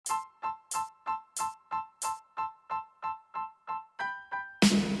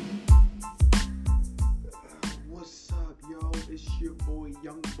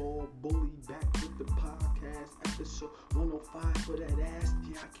young boy bully back with the podcast episode 105 for that ass.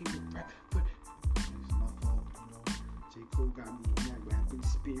 Yeah, I came to rap, but it's my fault, you know. J. Cole got me in that rapping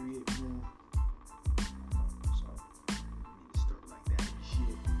spirit, you know. So, I need to start like that and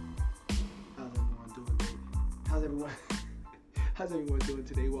shit. How's everyone doing today? How's everyone doing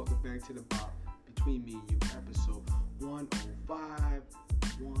today? Welcome back to the Bob Between Me and You, episode 105.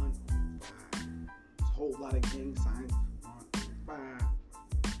 105. There's a whole lot of gang signs. 105.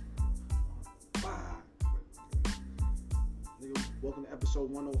 Nigga, welcome to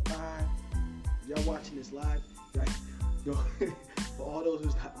episode 105. If y'all watching this live, yo, for all those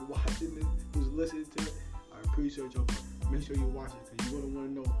who's not watching this, who's listening to it, I appreciate y'all. Make sure you watch it because you're gonna want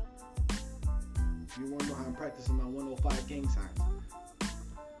to know. You want to know how I'm practicing my 105 gang signs.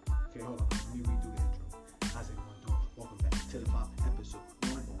 Okay, hold on. Let me redo the intro. How's everyone doing? Welcome back to the Bob episode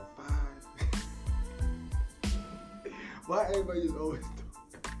 105. Why everybody just always do?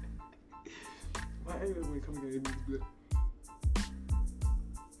 Why everybody coming in and be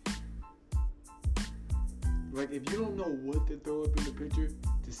like, if you don't know what to throw up in the picture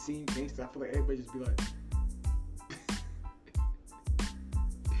to seem gangsta, I feel like everybody just be like,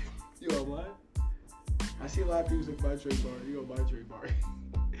 yo, what? I see a lot of people say buy Trey Bar. You go buy Trey Bar.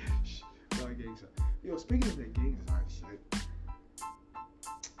 Buy gang sign. Yo, speaking of that gang sign shit.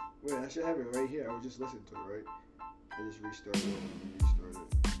 Wait, I should have it right here. I was just listening to it, right? I just restarted it.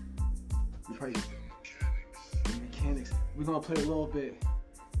 We probably the mechanics. We're gonna play a little bit.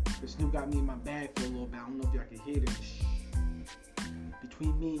 The Snoop got me in my bag for a little bit. I don't know if y'all can hear this.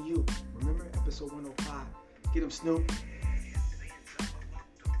 Between me and you. Remember episode 105? Get him, Snoop.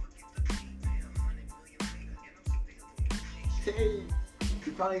 Hey,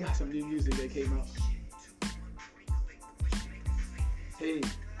 we finally got some new music that came out. Hey.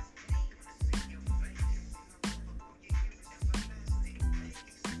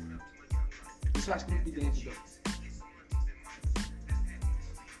 This is how Snoop be dancing though.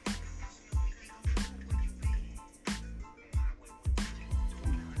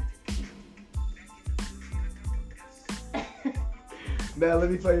 Now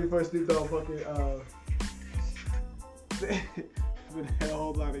let me play you first Snoop Dogg fucking with a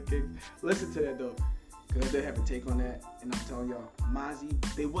whole lot of kicks. Listen to that though, cause they have a take on that, and I'm telling y'all, Mozzie,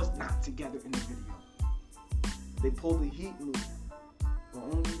 they was not together in the video. They pulled the heat move. But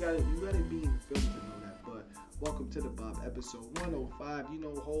only you gotta be in the film to know that. But welcome to the Bob episode 105. You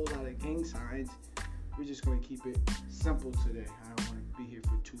know, a whole lot of gang signs. We're just gonna keep it simple today. I don't want to be here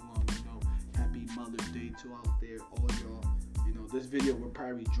for too long. You know, happy Mother's Day to out there, all y'all. You know, this video will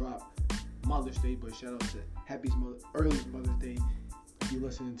probably drop Mother's Day, but shout out to early Mother's Day if you're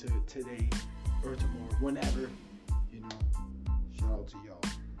listening to it today or tomorrow, whenever, you know. Shout out to y'all.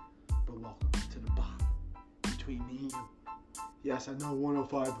 But welcome to the Bob Between Me and You. Yes, I know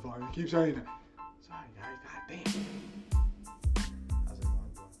 105 before I keep saying that. Sorry guys, goddamn. How's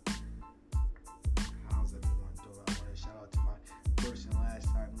everyone doing? I want to shout out to my first and last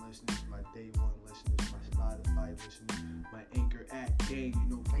time listeners, my day one listeners, my Spotify listeners, my Anchor app gang, you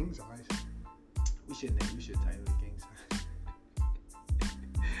know, gang signs. We should title it gang signs.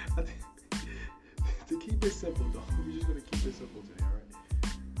 To keep it simple though, we're just gonna keep it simple today, alright?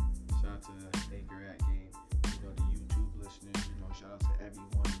 Shout out to the Anchor app gang, you know, the YouTube listeners, you know, shout out to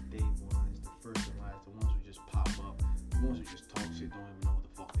everyone, the day ones, the first and last, the ones who just pop up, the ones who just talk shit, don't even know what the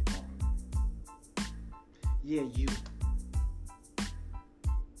fuck they talking about. Yeah, you.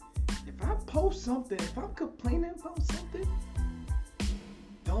 If I post something, if I'm complaining about something,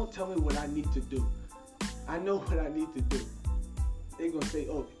 don't tell me what I need to do. I know what I need to do. They're gonna say,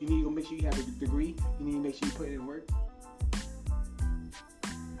 oh, you need to go make sure you have a degree, you need to make sure you put in work.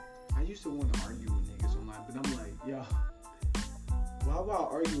 I used to want to argue with niggas online, but I'm like, yo, why would I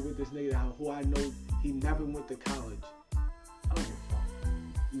argue with this nigga who I know he never went to college? I don't give a fuck.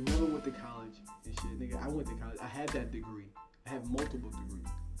 You never went to college and shit, nigga. I went to college. I had that degree. I have multiple degrees.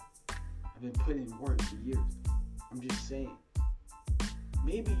 I've been putting in work for years. I'm just saying.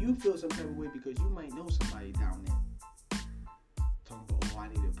 Maybe you feel some type of way because you might know somebody down there. Talking about, oh, I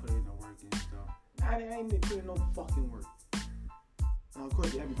need to put in the work and stuff. I ain't need to put in no fucking work. Now, of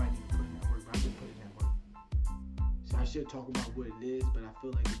course, everybody needs to put in that work, but I've been putting in that work. So I should talk about what it is, but I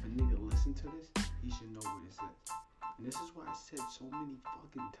feel like if a nigga listen to this, he should know what it says. And this is why I said so many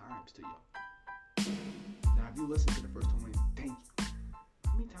fucking times to y'all. Now, if you listen to the first time, thank you.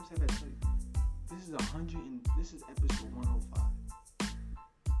 How many times have I told you? This is episode 105.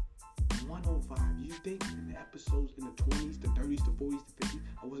 105. You think in the episodes in the 20s, the 30s, the 40s, the 50s,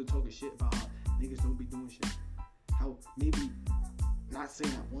 I wasn't talking shit about how niggas don't be doing shit? How maybe, not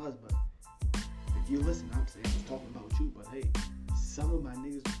saying I was, but if you listen, I'm saying I was talking about you, but hey, some of my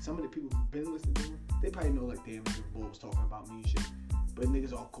niggas, some of the people who've been listening to him, they probably know like, damn, this boy was talking about me and shit. But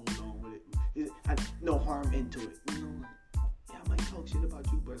niggas all cool on with it. No harm into it. You know, like, yeah, I might talk shit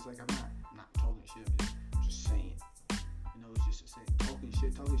about you, but it's like I'm not talking shit. I'm just saying. You know, it's just a saying. Talking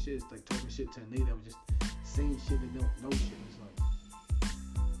shit is like talking shit to a nigga that was just saying shit and don't know shit. It's like,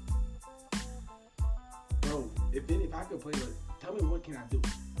 bro, if I could play, like, tell me what can I do.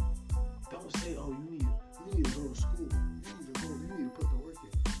 Don't say, oh, you need to go to school. You need to put the work in.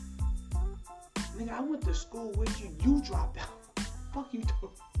 Nigga, I went to school with you. You dropped out. Fuck you talking.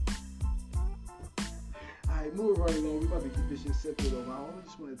 Alright, moving right along. We about to keep this shit simple though. I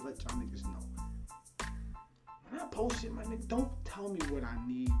just want to let y'all niggas know. When I post shit, my nigga, don't tell me what I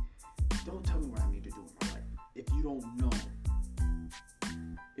need. Don't tell me what I need to do in my life. If you don't know.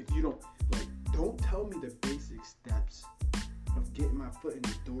 If you don't, like, don't tell me the basic steps of getting my foot in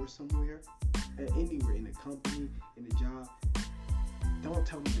the door somewhere, anywhere, in a company, in a job. Don't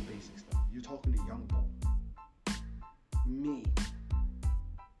tell me the basic stuff. You're talking to young boy. Me.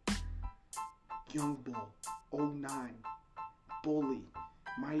 Young Bull, 09, Bully,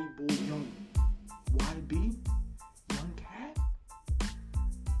 Mighty Bull Young, YB, Young Cat,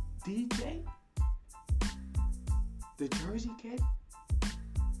 DJ, the Jersey Kid.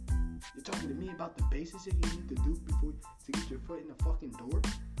 You're talking to me about the basics that you need to do to get your foot in the fucking door?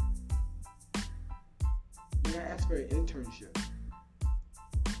 Nigga, I asked for an internship.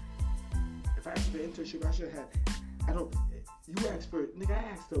 If I asked for an internship, I should have had, you asked for it, nigga, I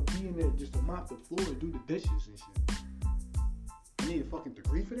asked to be in there just to mop the floor and do the dishes and shit. I need a fucking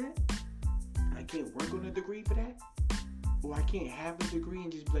degree for that? I can't work on a degree for that? Or I can't have a degree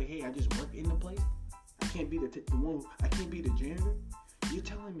and just be like, hey, I just work in the place? I can't be the one, I can't be the janitor? You're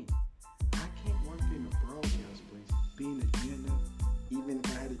telling me I can't work in a broadcast place being a janitor even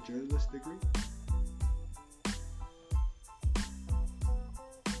if I had a journalist degree?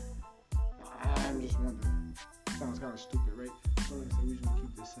 I'm just wondering. Sounds kind of stupid, right? So like I said, we just want to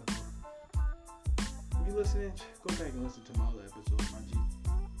keep this simple. If you're listening, go back and listen to my other episodes, my G.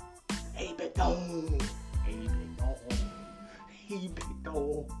 Hey, big dog. Hey, big dog. Hey, big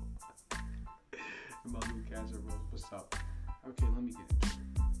dog. And my little cats are Rose. What's up? Okay, let me get into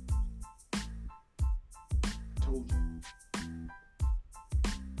it. Told you.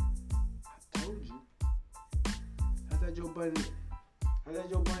 I told you. How's that Joe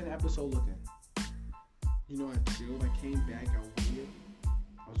Budden episode looking? You know, I chilled. I came back. I waited.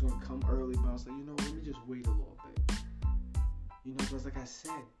 I was gonna come early, but I was like, you know, let me just wait a little bit. You know, because like I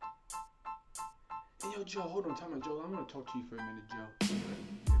said, hey, yo, Joe, hold on, time out, Joe. I'm gonna talk to you for a minute, Joe.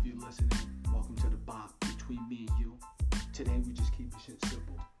 If you're listening, welcome to the bop between me and you. Today we just keep this shit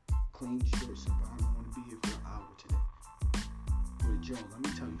simple, clean, short, simple. I don't want to be here for an hour today. But Joe, let me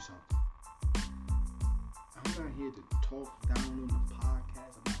tell you something. I'm not here to talk down on the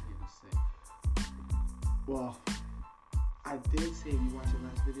podcast. I'm not here to say. Well, I did say, if you watched the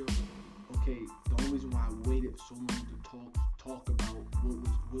last video, okay, the only reason why I waited so long to talk about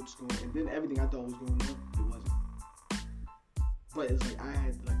what's going on, and then everything I thought was going on, it wasn't. But it's like I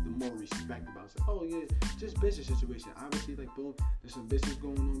had like the more respect about it. Like, oh yeah, just business situation. Obviously, like boom, there's some business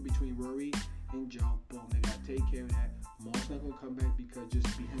going on between Rory and Joe. Boom, they gotta take care of that. Mo's not gonna come back because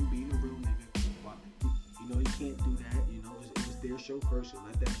just be him being a real nigga. Well, you know he can't do that. You know it was their show first, so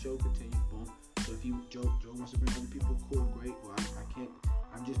let that show continue. Boom. So if Joe wants to bring other people, cool, great. Well, I can't.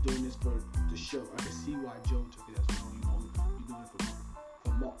 I'm just doing this for the show. I can see why Joe took it as well. You know, you doing it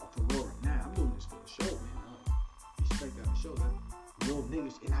for Rory. Nah, I'm doing this for the show, man. Respect that show, that real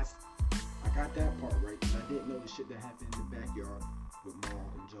niggas, and I got that part right. I didn't know the shit that happened in the backyard with Maul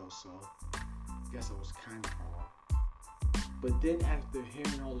and Joe, so I guess I was kind of hard. But then after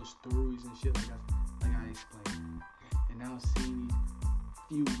hearing all those stories and shit, like I explained, and now seeing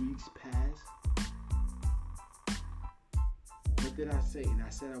these few weeks pass, what did I say? And I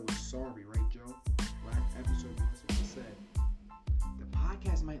said I was sorry, right, Joe? Last episode, I said the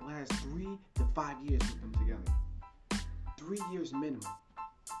podcast might last 3 to 5 years with them together. 3 years minimum.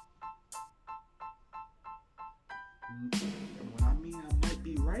 And when I mean I might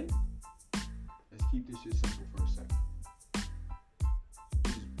be right, let's keep this shit simple for a second.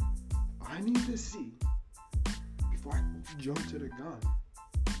 I need to see, before I jump to the gun,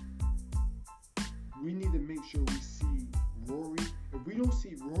 we need to make sure we see Rory. If we don't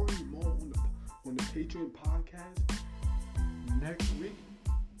see Rory more on the Patreon podcast next week,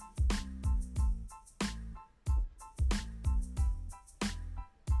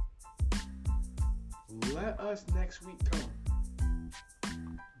 let us next week come.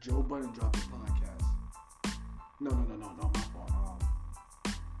 Joe Budden dropped a podcast. No, my fault.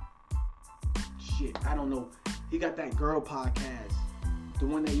 Shit, I don't know. He got that girl podcast. The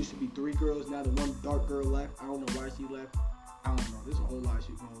one that used to be 3 girls, now the one dark girl left. I don't know why she left. I don't know. There's a whole lot of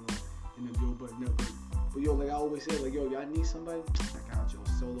shit going on in the Joe Budden network. But yo, like I always say, like yo, y'all need somebody? I got yo,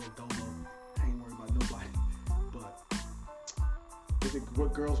 solo, dolo. I ain't worried about nobody. But is it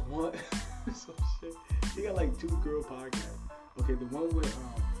what girls want? Some shit. He got like 2 girl podcasts. Okay, the one with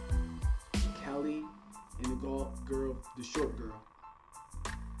Kelly and the girl, the short girl.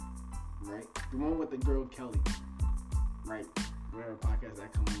 Right? The one with the girl Kelly. Right? Whatever podcast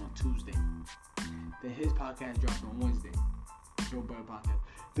that comes on Tuesday. Then his podcast dropped on Wednesday. Joe Budden podcast.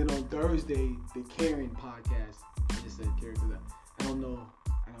 Then on Thursday, the Karen podcast. I just said Karen because I don't know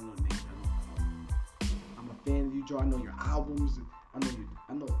the name. I'm a fan of you, Joe. I know your albums. I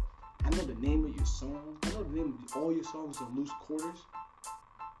know the name of your songs. I know the name of all your songs on Loose Quarters.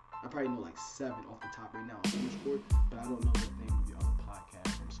 I probably know like 7 off the top right now on Loose Quarters, but I don't know the name of your other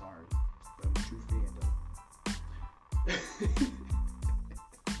podcast. I'm sorry, but I'm a true fan though.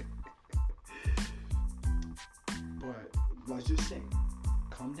 But let's just say,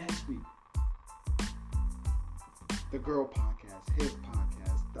 come next week, the girl podcast, his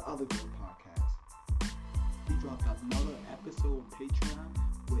podcast, the other girl podcast. He dropped another episode of Patreon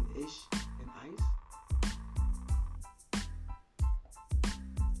with Ish and Ice.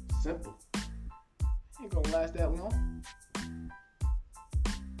 Simple. Ain't gonna last that long.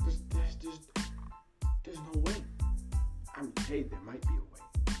 There's no way. I mean, hey, there might be a way.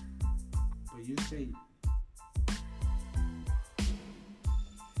 But you say,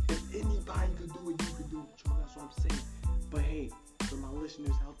 if anybody could do it, you could do it, Joe. That's what I'm saying. But hey, for my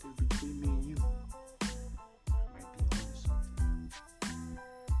listeners out there, between me and you, I might be on something.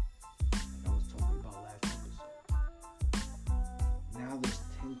 Like I was talking about last episode. Now there's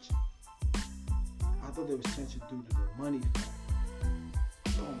tension. I thought there was tension due to the money fact.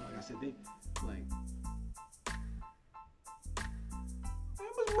 Oh, like I said, they like. I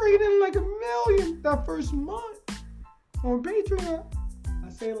was bringing in like $1 million that first month on Patreon. I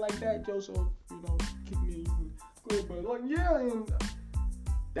say it like that, Joe, so keep me good. But like, yeah, and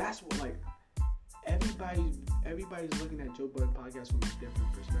that's what like everybody's looking at Joe Budden podcast from a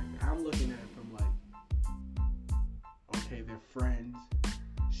different perspective. I'm looking at it from like, okay, they're friends.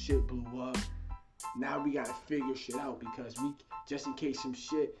 Shit blew up. Now we gotta figure shit out because just in case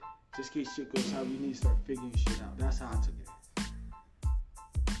shit goes out, we need to start figuring shit out. That's how I took it.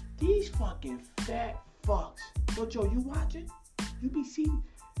 These fucking fat fucks. Yo, Joe, you watching? You be seeing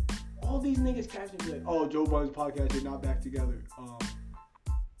all these niggas caption be like, oh, Joe Budden's podcast, they're not back together.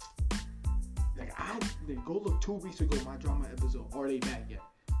 Go look 2 weeks ago, my drama episode. Are they back yet?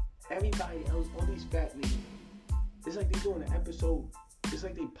 Everybody else, all these fat niggas, it's like they doing an episode. It's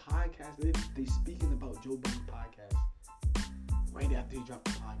like they podcast. They speaking about Joe Budden's podcast right after he dropped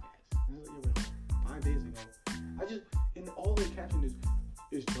the podcast. And it's like, 5 days ago. And all they caption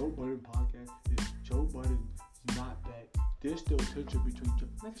is Joe Budden podcast. Is Joe Budden not back? There's still tension between Joe.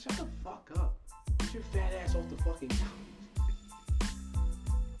 Nigga, shut the fuck up. Get your fat ass off the fucking couch.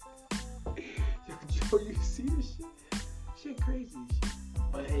 Yo, Joe, you see this shit? Shit crazy shit.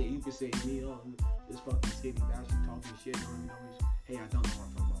 But hey, you can say me on this fucking skinny bastard talking shit. Hey, I don't know what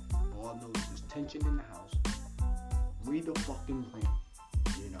I'm talking about. All I know is there's tension in the house. Read the fucking room.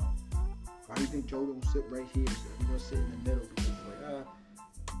 Why do you think Joe don't sit right here? So sit in the middle because it's like,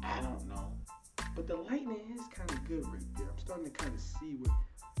 I don't know. But the lighting is kind of good right there. I'm starting to kind of see with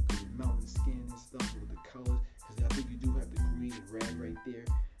the melting skin and stuff with the colors. Because I think you do have the green and red right there.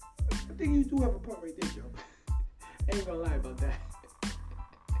 I think you do have a point right there, Joe. I ain't gonna lie about that.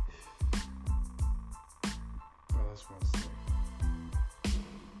 Well, that's what I'm saying.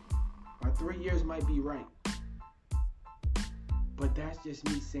 My 3 years might be right. But that's just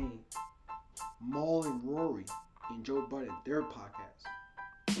me saying Maul and Rory and Joe Budden, their podcast.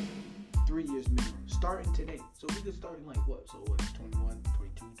 3 years minimum. Starting today. So we could start in like what? So what? 21,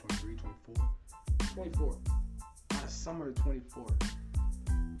 22, 23, 24? 24. Summer of 24.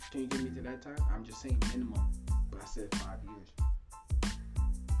 Can you get me to that time? I'm just saying minimum. But I said 5 years.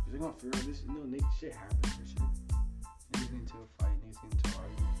 Because they're going to figure out this. Nigga, shit happens and shit. Niggas get into a fight. Niggas get into an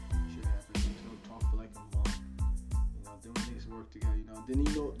argument. Shit happens. Niggas don't talk for like a month. Them niggas work together, Then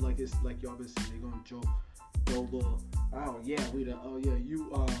like it's like y'all been saying, they gonna joke, throw little,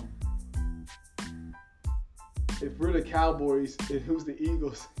 if we're the Cowboys and who's the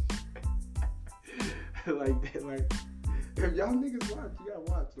Eagles, like if y'all niggas watch, you gotta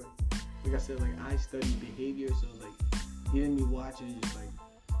watch. Like I said, like I study behavior, so like hearing me watching, just like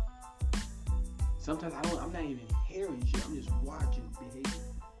sometimes I'm not even hearing shit, I'm just watching behavior.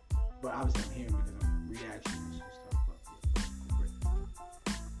 But obviously I'm hearing because I'm reactions and stuff.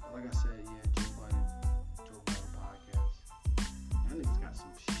 Like I said, yeah, Joe Budden podcast. Y'all niggas got got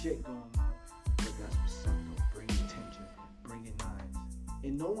some shit going on. But that's what's up, though. Bringing attention, bringing nines.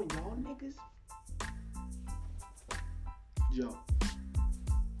 And knowing y'all niggas, yo,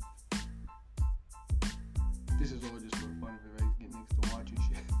 this is all just for the fun of it, right? Get niggas to watch and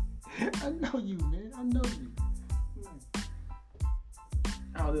shit. I know you, man. I know you.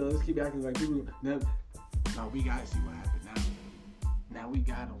 I don't know. Let's keep acting like people. Now we gotta see what happened now. Now we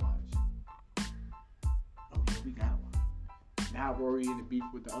gotta watch. Oh yeah, we gotta watch. Now we're already in the beef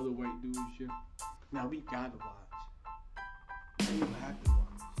with the other white dude and shit. Now we gotta watch. Now you have to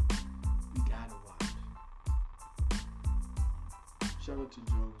watch. We gotta watch. Shout out to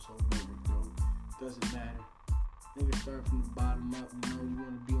Joe, so network, Joe. Doesn't matter. Niggas start from the bottom up. You know you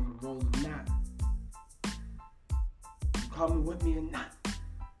wanna be on the roll or not. You coming with me or not?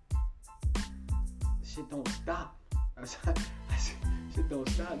 Shit don't stop. Shit don't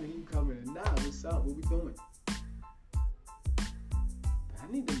stop. Nigga, you coming or not? What's up? What we doing? But I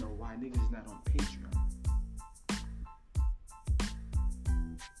need to know why niggas not on Patreon.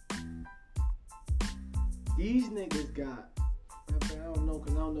 These niggas got. I don't know,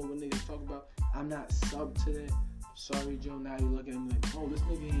 cause I don't know what niggas talk about. I'm not sub to that. Sorry, Joe. Now you looking at me like, oh, this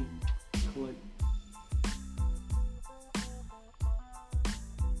nigga ain't click.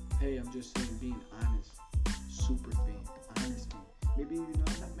 Hey, I'm just saying, being honest. Super fan, honest fan. Maybe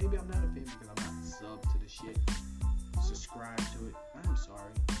maybe I'm not a fan because I'm not sub to the shit. Subscribe to it. I'm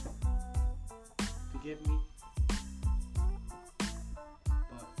sorry. Forgive me.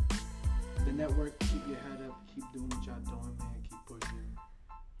 But the network, keep your head up. Keep doing what y'all doing, man. Keep pushing.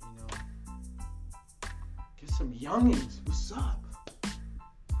 You know. Get some youngins. What's up?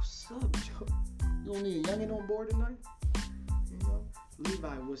 What's up, Joe? You don't need a youngin on board tonight? You know?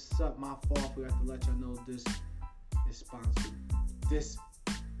 Levi, what's up? My fault. Forgot to let y'all know this is sponsored. This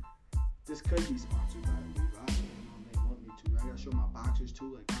could be sponsored by Levi. You know, they want me to. I gotta show my boxers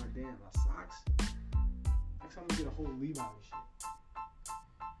too. Like, goddamn, my socks. Next time I'm gonna get a whole Levi shit.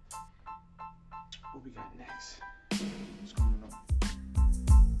 What we got next? What's going on?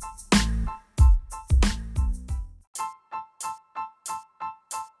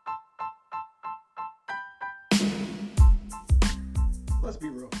 Let's be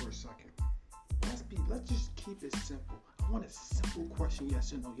real for a second. Let's just keep it simple. I want a simple question,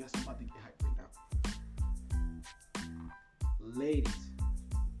 yes or no. Yes, I'm about to get hyped right now. Ladies,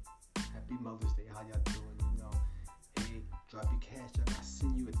 happy Mother's Day. How y'all doing? You know, hey, drop your cash up. I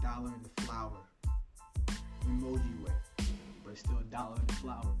send you $1 in the flower. Emoji way. But it's still $1 in the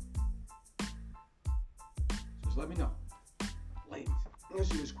flower. Just let me know. Ladies,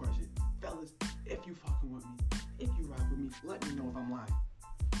 answer this question. Fellas, if you fucking with me, if you rock with me, let me know if I'm lying.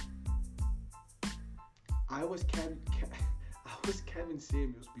 I was Kevin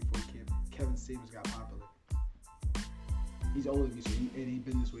Samuels before Kevin Samuels got popular. He's older than me, so he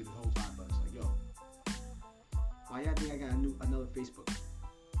been this way the whole time. But it's like, yo, why y'all think I got another Facebook?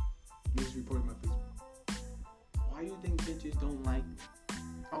 Niggas reporting my Facebook. Why you think bitches don't like me?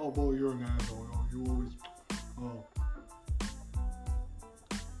 Oh boy, you're an asshole. Oh, you always. Oh.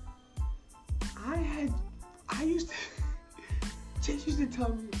 I used to. Chicks used to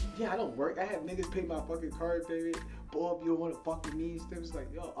tell me, yeah, I don't work. I have niggas pay my fucking card payment. Boy, if you don't want to fuck with me and stuff. It's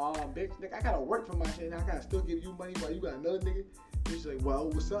like, yo, bitch, nigga, I gotta work for my shit and I gotta still give you money while you got another nigga. And she's like,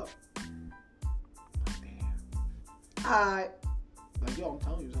 well, what's up? Like, damn. Alright. Like, yo, I'm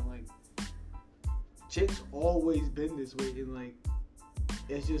telling you something. Like, chicks always been this way, and like,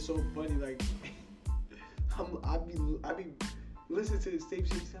 it's just so funny. Like, I be listening to the same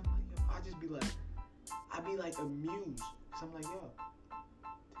shit. I'm like, yo, I be like amused. So I'm like, yo,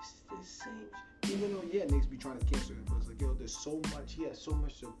 this is the same. Even though, yeah, niggas be trying to cancel it, but it's like, yo, there's so much. He has so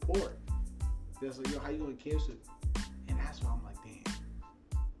much support. That's like, yo, how you gonna cancel it? And that's why I'm like, damn,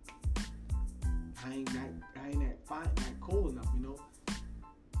 I ain't that fine, that cool enough, you know?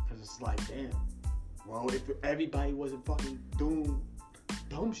 Cause it's like, damn. Well, if everybody wasn't fucking doing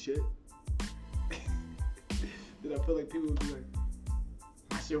dumb shit, then I feel like people would be like,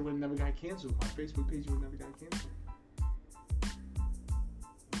 my shit would have never got canceled. My Facebook page would have never got canceled.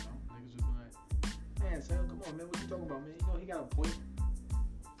 Sam, come on, man, what you talking about, man? You know, he got a point.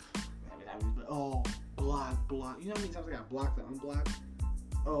 I was like, oh, block. You know how many times I got blocked and unblocked?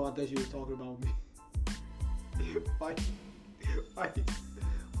 Oh, I thought you was talking about me. Why? I'm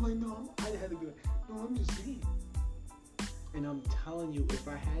like, no, I had to be like, no, I'm just saying. And I'm telling you, if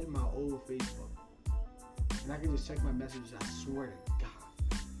I had my old Facebook, and I could just check my messages, I swear to God.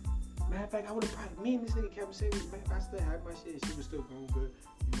 Matter of fact, I would have probably, me and this nigga kept saying, man, if I still had my shit, shit was still going good,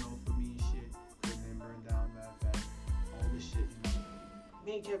 you know, for me and shit. Burned down, matter of fact, all this shit, you know.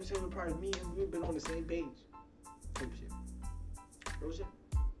 Me and Kevin Samuels probably me and we've been on the same page. Same shit. Real shit.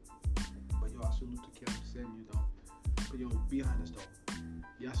 behind the stove?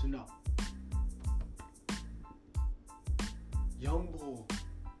 Yes or no? Young boy.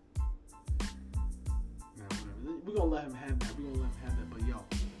 Man, whatever. We're gonna let him have that. But yo,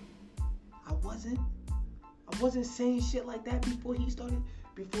 I wasn't saying shit like that before he started.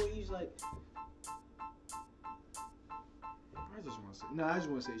 Before he's like, I just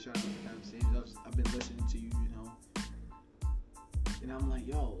want to say shout out to Kevin Samuels. I've been listening to you, you know. And I'm like,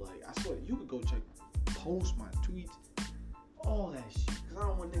 yo, like, I swear, you could go check my posts, my tweets, all that shit. Because I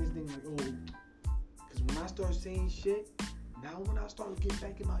don't want niggas thinking like, oh. Because when I start saying shit, now when I start to get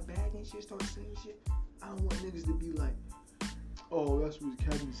back in my bag and shit, start saying shit, I don't want niggas to be like, oh, that's what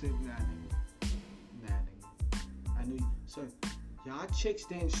Kevin said. Nah, nigga. I knew you. So, y'all chicks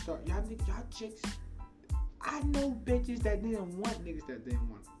didn't start. Y'all chicks. I know bitches that didn't want niggas that didn't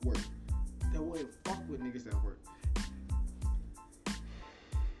want work. That wouldn't fuck with niggas that work.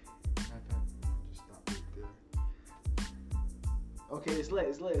 Just stop right there. Okay, it's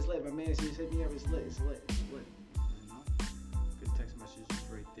lit. My man just hit me up. It's lit. Good text messages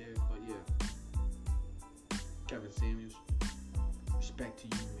right there. But yeah, Kevin Samuels. Respect to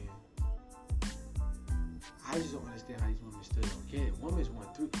you, man. I just don't understand how these women still don't get it. Women's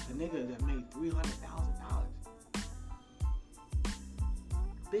want a nigga that made $300,000.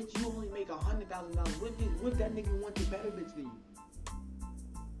 Bitch, you only make $100,000. What if that nigga wants a better bitch than you?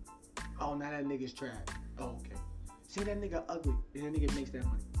 Oh, now that nigga's trash. Oh, okay. See, that nigga ugly, and that nigga makes that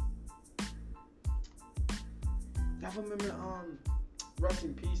money. Y'all remember, rest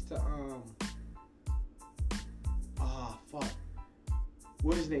in peace to, fuck.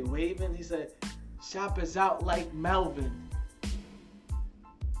 What is his name? Waving? He said, shop is out like Melvin.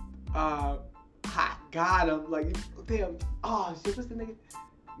 Got him. Like, damn. Oh, shit, what's the nigga?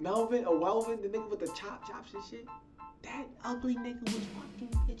 Melvin or Welvin? The nigga with the chops and shit? That ugly nigga was fucking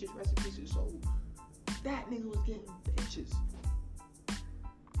bitches. Rest in peace to his soul. That nigga was getting bitches.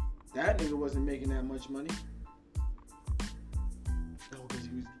 That nigga wasn't making that much money. No, because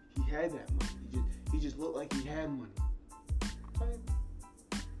he had that money. He just looked like he had money.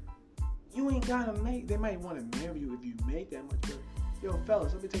 You ain't gotta make. They might want to marry you if you make that much. But yo,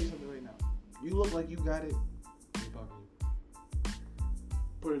 fellas, let me tell you something right now. You look like you got it. They fucking you.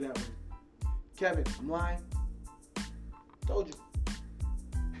 Put it that way. Kevin, I'm lying. Told you.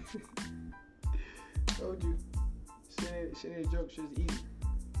 Told you. Shit ain't a joke. Shit's easy.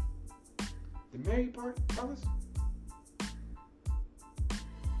 The married part, fellas.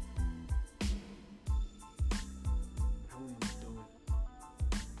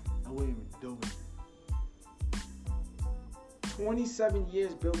 I wouldn't even do it. 27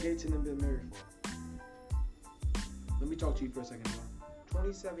 years Bill Gates and them been married for. Let me talk to you for a second, bro.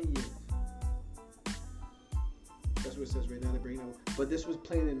 27 years. That's what it says right now. They're bringing up. But this was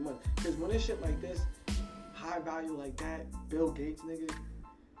plain in money. Because when it's shit like this, high value like that, Bill Gates, nigga,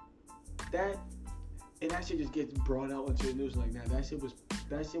 that shit just gets brought out into the news like that. That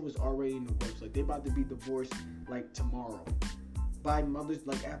shit was already in the works. Like, they about to be divorced like tomorrow. By Mother's,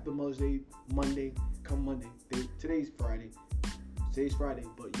 like after Mother's Day, Monday. Today's Friday,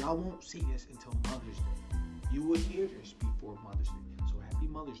 but y'all won't see this until Mother's Day. You will hear this before Mother's Day. So happy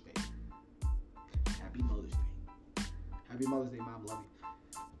Mother's Day. Happy Mother's Day. Happy Mother's Day, Mom. Love you.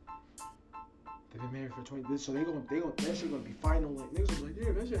 They've been married for 20. So they gonna that shit gonna be final. Like niggas will be like,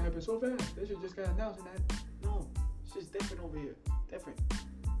 yeah, that shit happened so fast. That shit just got announced and that. No, it's just different over here. Different.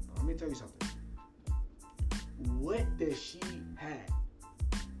 Let me tell you something. What does she have?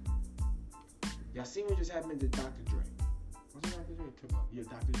 Y'all seen what just happened to Dr. Dre? What's Dr. Dre? Yeah,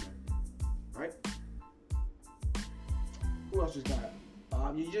 Dr. Dre. Right? Who else just got?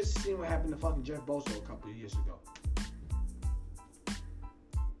 You just seen what happened to fucking Jeff Bezos a couple of years ago.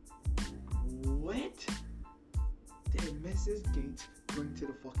 What did Mrs. Gates bring to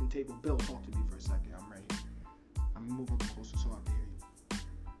the fucking table? Bill, talk to me for a second. I'm ready. I'm moving closer so I can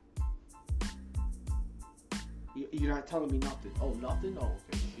hear you. You're not telling me nothing. Oh, nothing? Oh,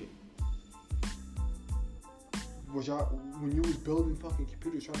 okay, shit. Was y'all, when you was building fucking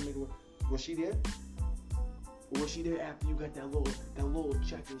computers trying to make it work, was she there? Or was she there after you got that little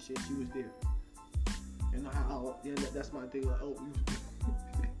check and shit? She was there. And that's my thing. Like, oh,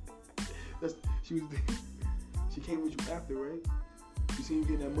 she was there. She came with you after, right? You seen you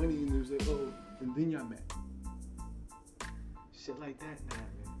getting that money and it was like, oh, and then y'all met. Shit like that, nah,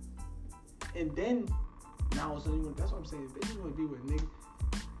 man. And then, now all of a sudden, that's what I'm saying. Bitches want to be with niggas.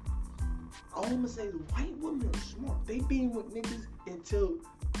 All I'm gonna say is white women are smart. They being with niggas until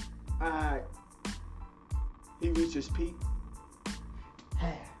he reaches his peak.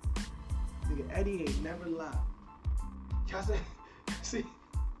 Nigga, Eddie ain't never lied. Y'all say, see,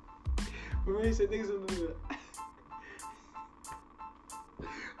 when he said niggas on the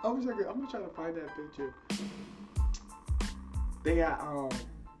I wish I could. I'm gonna try to find that picture. They got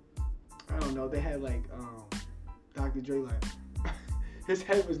I don't know. They had like Dr. Dre like his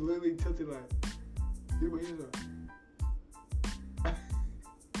head was literally tilted like.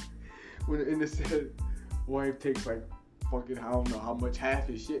 When in the said wife takes like fucking I don't know how much half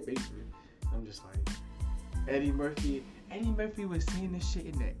his shit basically. I'm just like Eddie Murphy was saying this shit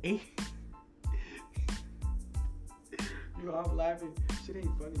in the 80s. You know I'm laughing. Shit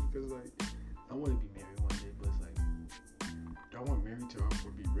ain't funny because like I want to be married one day, but it's like I want married to her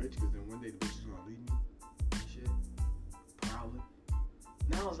or be rich because then one day the bitch is gonna leave me and shit. Probably.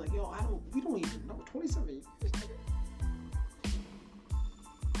 Now I was like, yo, we don't even know. 27 years.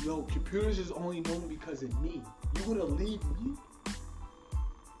 Yo, computers is only known because of me. You would have leave me?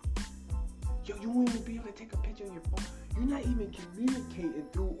 Yo, you won't even be able to take a picture on your phone. You're not even communicating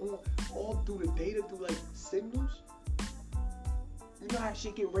through all through the data through like signals. You know how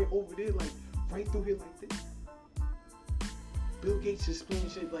shit get right over there, like right through here like this. Bill Gates is playing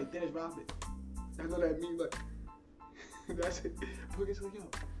shit like Dennis Rodman. I know that meme like that's it. Bill Gates like, yo,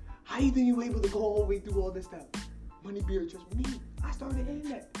 how you think you were able to go all the way through all this stuff? Money, beer, trust me. I started the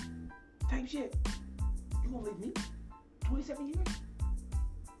internet. Type shit. You won't leave me? 27 years?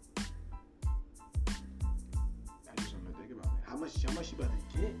 I just want to think about it. How much she about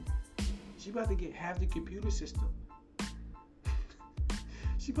to get? She about to get half the computer system.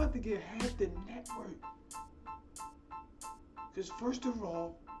 She about to get half the network. Because first of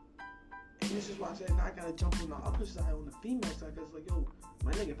all, and this is why I said now I gotta jump on the other side, on the female side, because like, yo,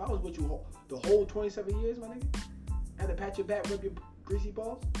 my nigga, if I was with you the whole 27 years, my nigga, I had to pat your back, rub your greasy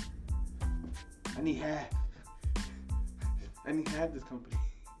balls, I need half. I need half this company.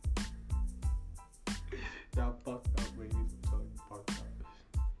 Y'all fucked up, ladies. Fucked up.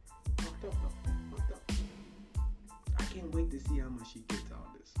 Fucked up, though. Fucked up. I can't wait to see how much she gets out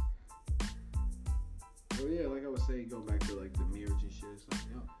of this. So yeah, like I was saying, go back to like the marriage and shit. It's like,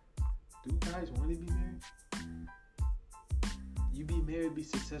 yo, do guys want to be married? You be married, be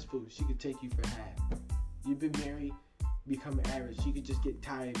successful. She could take you for half. You've been married, become average. She could just get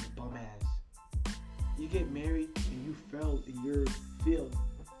tired of bum ass. You get married and you fail in your field.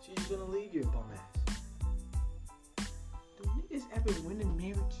 She's gonna leave your bum ass. Do niggas ever win in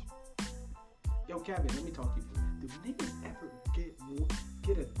marriage? Yo, Kevin, let me talk to you for a minute. Do niggas ever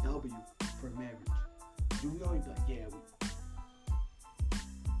get a W for marriage? Do we always be like, yeah,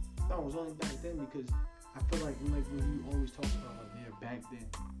 No, it was only back then because I feel like when you always talk about like, yeah,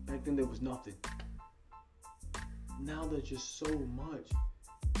 back then there was nothing. Now there's just so much,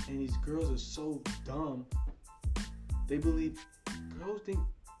 and these girls are so dumb. They believe girls think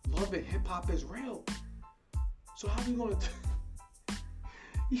love and hip hop is real. So how we gonna?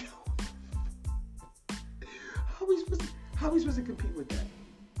 Yo, how we supposed to compete with that?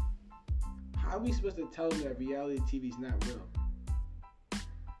 How are we supposed to tell them that reality TV is not real?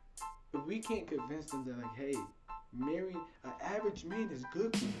 If we can't convince them that like, hey, marrying an average man is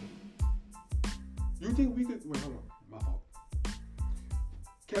good for you. You think we could? Wait, hold on. My fault.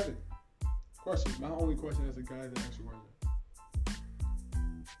 Kevin, question. My only question as a guy that asks a question.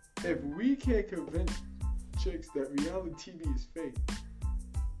 If we can't convince chicks that reality TV is fake,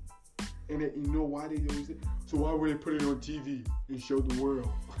 and that you know why they always say, so why would they put it on TV and show the world?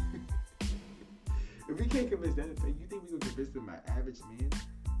 If we can't convince that, you think we can convince them my average man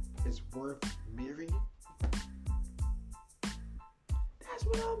is worth marrying? That's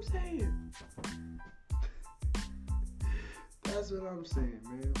what I'm saying. That's what I'm saying,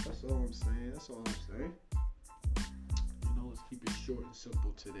 man. That's all I'm saying. You know, let's keep it short and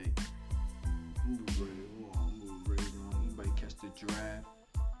simple today. Move right along. Anybody catch the draft?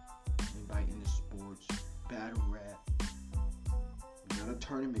 Anybody in the sports? Battle rap? We got a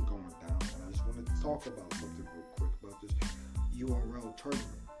tournament going down, and I just want to talk about something real quick about this URL tournament.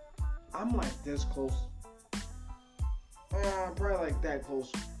 I'm like this close. Probably like that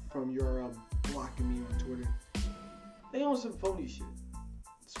close from URL blocking me on Twitter. They on some phony shit.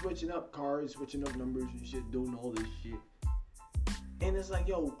 Switching up cards, switching up numbers and shit, doing all this shit. And it's like,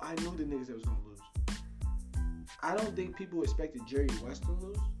 yo, I knew the niggas that was gonna lose. I don't think people expected Jerry West to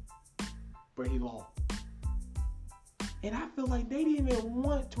lose, but he lost. And I feel like they didn't even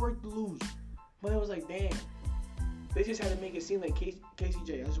want Twerk to lose. But it was like, damn. They just had to make it seem like Casey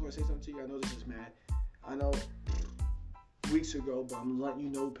J. I just want to say something to you. I know this is mad. I know weeks ago, but I'm letting you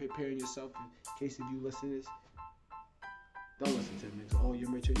know, preparing yourself in case if you listen to this. Don't listen to them niggas. Oh, your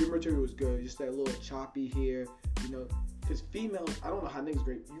material was good. Just that little choppy here, you know. Because females, I don't know how niggas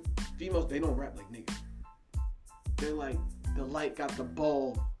great. Females, they don't rap like niggas. They're like, the light got the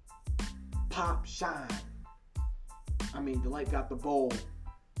ball, pop, shine. I mean, the light got the ball,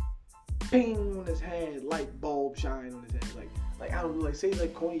 bing on his head, light bulb shine on his head. Like I don't know, like say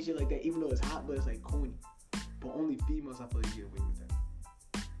like corny shit like that, even though it's hot, but it's like corny. But only females I feel like get away with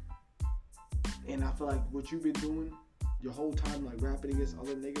that. And I feel like what you've been doing your whole time, like rapping against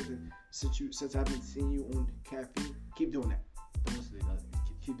other niggas, and since I've been seeing you on Caffeine, keep doing that. Don't listen to the other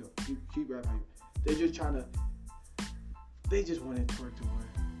niggas. Keep doing it. Keep rapping. They're just trying to. They just wanted Twerk to win.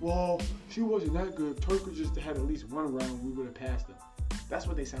 Well, she wasn't that good. If Twerk just had at least one round, we would have passed her. That's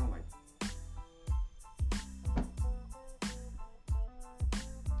what they sound like.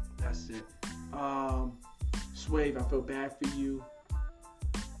 That's it. Swave, I feel bad for you,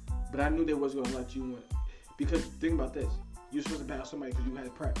 but I knew they wasn't gonna let you win. Because think about this: you're supposed to battle somebody because you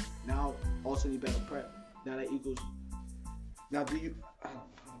had prep. Now all of a sudden you battle prep. Now that equals. Now do you?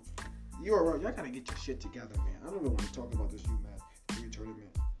 You're right. Y'all gotta get your shit together, man. I don't even want to talk about this UMass 3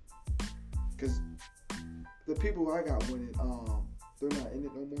 tournament because the people I got winning, they're not in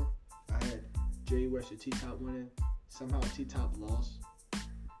it no more. I had Jerry West and T-Top winning. Somehow T-Top lost.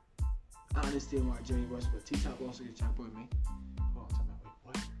 I understand why Jerry West, but T-Top lost against Jack Boy me. Hold on, wait,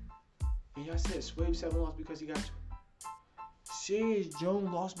 what? And y'all said Swave 7 lost because he got. Serious Jones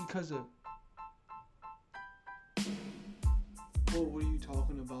lost because of. Oh, what are you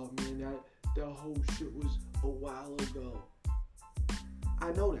talking about, man? That whole shit was a while ago.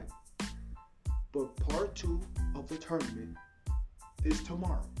 I know that. But part 2 of the tournament is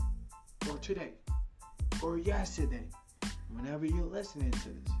tomorrow, or today, or yesterday, whenever you're listening to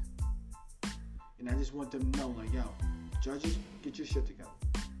this. And I just want them to know, like, yo, judges, get your shit together.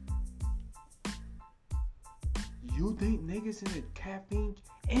 You think niggas in the Caffeine,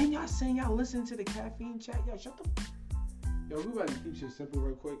 and y'all saying y'all listening to the Caffeine chat, y'all shut the Yo, we about to keep shit simple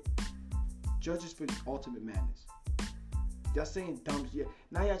real quick. Judges for the Ultimate Madness. Y'all saying dumb shit.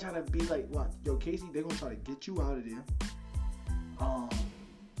 Now y'all trying to be like, what? Yo, Casey, they gonna try to get you out of there.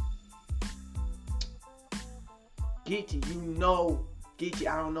 Geechee, you know, Geechee,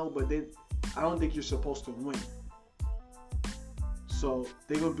 I don't know, but I don't think you're supposed to win. So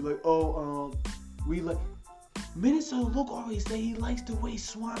they gonna be like, we like. Minnesota Luke always say he likes the way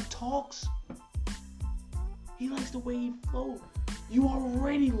Swan talks. He likes the way he flows. You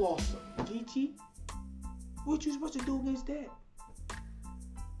already lost him, Geechee. What you supposed to do against that?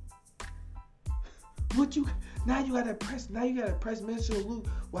 Now you gotta press Minnesota Luke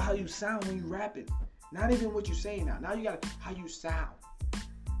with how you sound when you rapping. Not even what you saying now. Now you gotta how you sound.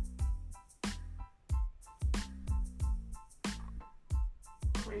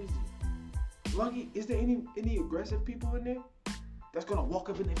 Crazy. Lucky, is there any aggressive people in there that's gonna walk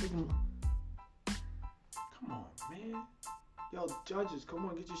up in there freaking? Come on, man. Yo, judges, come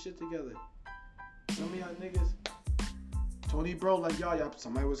on, get your shit together. Some of y'all niggas. Tony Bro, like y'all,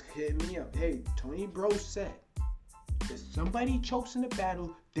 somebody was hitting me up. Hey, Tony Bro said, if somebody chokes in the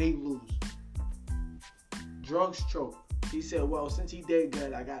battle, they lose. Drugs choke. He said, well, since he did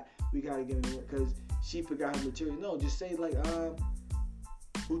good, we gotta give him because she forgot her material. No, just say like,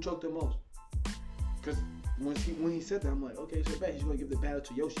 who choked the most? Because when he said that, I'm like, okay, so bad. He's gonna give the battle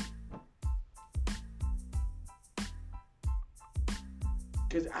to Yoshi.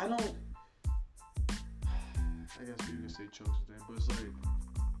 Because I guess you can say chokes today, but it's like,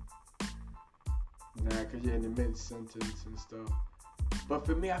 nah, because you're in the mid-sentence and stuff. But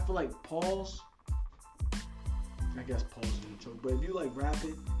for me, I feel like pause. I guess pause is a choke. But if you like rap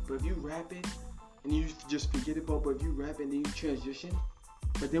it, and you just forget about, but if you rap it and then you transition,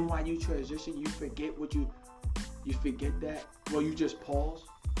 but then while you transition, you forget you forget that, well, you just pause.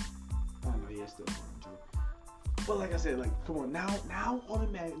 I don't know, yeah, it's still fun, joke. But like I said, like, come on, now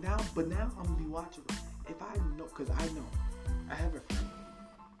automatic, but now I'm gonna be watching. If I know, cause I know, I have a friend.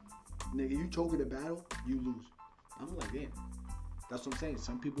 Nigga, you choke in the battle, you lose. I'm like, damn. That's what I'm saying.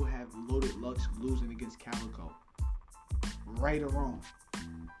 Some people have loaded lucks losing against Calico. Right or wrong?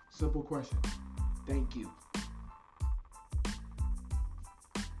 Simple question. Thank you.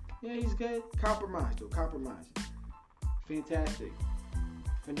 Yeah, he's good. Compromise, though. Compromise. Fantastic.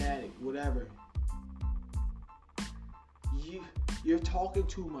 Fanatic. Whatever. You're talking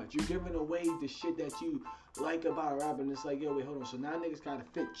too much. You're giving away the shit that you like about a rapper. And it's like, yo, wait, hold on. So now niggas gotta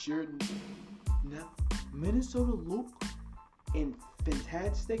fit your... Now, Minnesota Luke and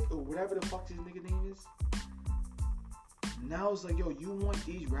Fantastic, or whatever the fuck his nigga name is. Now it's like, yo, you want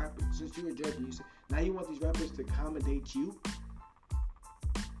these rappers, since you're a judge, and you say, now you want these rappers to accommodate you?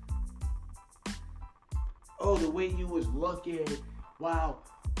 Oh, the way you was looking. Wow.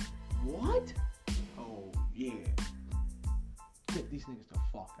 What? Oh, yeah. Get these niggas the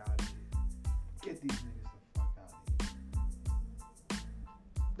fuck out of here. Get these niggas the fuck out of here.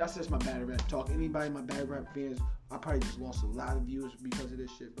 that's just my battle rap talk. Anybody, my battle rap fans, I probably just lost a lot of viewers because of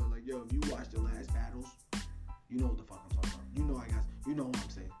this shit. But like, yo, if you watch the last battles, you know what the fuck I'm talking about. You know I got, you know what I'm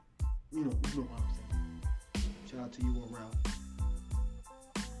saying. You know what I'm saying. Shout out to URL.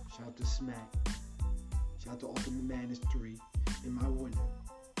 Shout out to Smack. Shout out to Ultimate Madness 3 in my winner.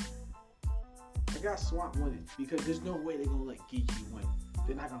 I got Swamp winning because there's no way they're gonna let Geechee win.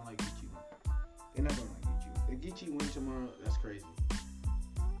 They're not gonna let Geechee win. They're not gonna let Geechee. If Geechee wins tomorrow, that's crazy.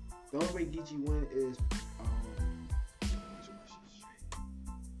 The only way Geechee win is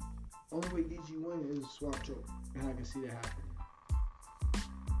only way Geechee win is Swamp choke, and I can see that happening.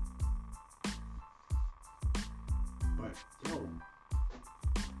 But yo,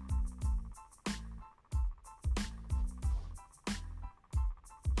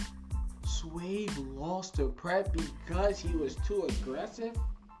 Swave lost to Prep because he was too aggressive?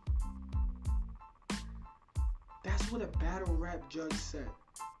 That's what a battle rap judge said.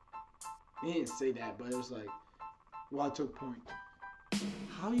 He didn't say that, but it was like, well, I took point.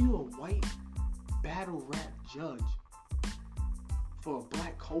 How you a white battle rap judge for a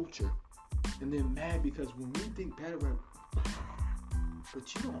black culture and then mad because when we think battle rap,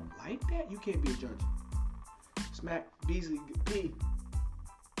 but you don't like that? You can't be a judge. Smack, Beasley, P.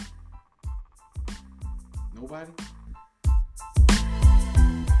 Nobody?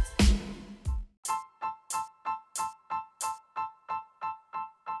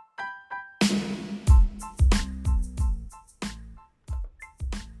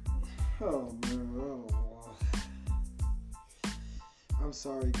 Oh man, oh. I'm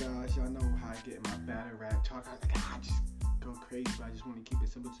sorry guys, y'all know how I get in my battle rap talk. I just go crazy, but I just want to keep it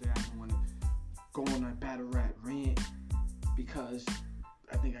simple today. I don't want to go on a battle rap rant because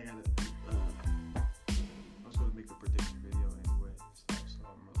I think I gotta I was gonna make a prediction video anyway and stuff, so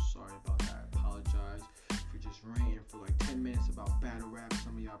I'm real sorry about that. I apologize for just ranting for like 10 minutes about battle rap.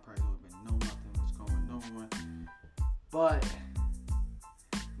 Some of y'all probably don't even know nothing what's going on. But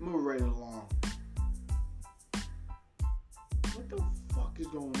move right along. What the fuck is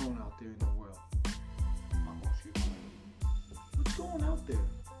going on out there in the world? What's going out there?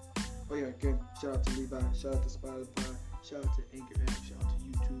 Oh yeah, again, shout out to Levi, shout out to Spotify, shout out to Anchor app, shout out to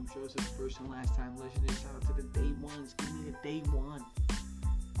YouTube, shout out to the first and last time listeners, shout out to the day ones, give me the day one.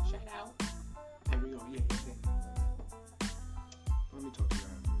 Shout out. There we go, yeah. Let me talk to you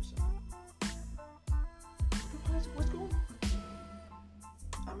for a second. What's going on?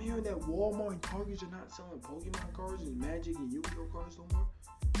 I'm hearing that Walmart and Targets are not selling Pokemon cards and Magic and Yu-Gi-Oh cards no more.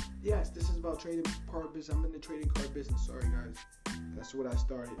 Yes, this is about trading card business. I'm in the trading card business. Sorry guys, that's what I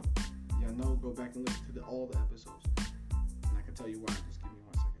started. Y'all know, go back and listen to all the episodes, and I can tell you why. Just give me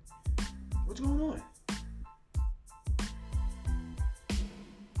 1 second. What's going on?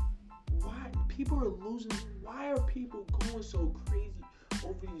 Why people are losing? Why are people going so crazy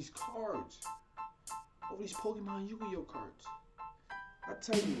over these cards? Over these Pokemon Yu-Gi-Oh cards? I'll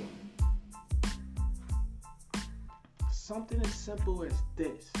tell you what. Something as simple as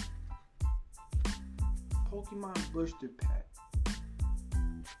this. Pokemon Booster Pack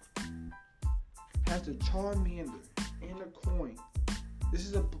has the Charmander and a coin. This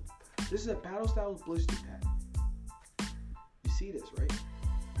is a Battle Styles Blister Pack. You see this, right?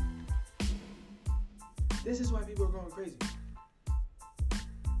 This is why people are going crazy.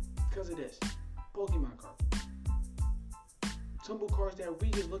 Because of this. Pokemon card. Simple cards that we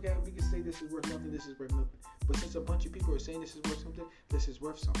just look at, we can say this is worth nothing, this is worth nothing. But since a bunch of people are saying this is worth something, this is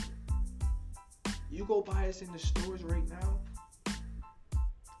worth something. You go buy this in the stores right now,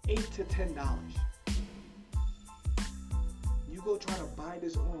 $8 to $10. You go try to buy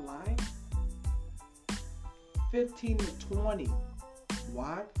this online, $15 to $20.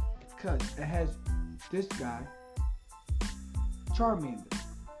 Why? Because it has this guy, Charmander.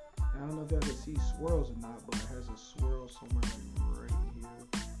 I don't know if y'all can see swirls or not, but it has a swirl somewhere like right here.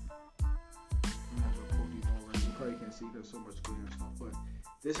 I'm not gonna pull these all right. You probably can't see because so much glare and stuff, but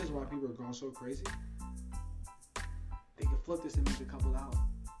this is why people are going so crazy. They can flip this and make a couple out.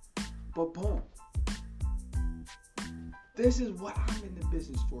 But boom. This is what I'm in the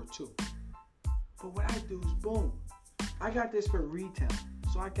business for too. But what I do is boom. I got this for retail.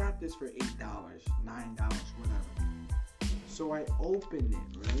 So I got this for $8, $9, whatever. So I open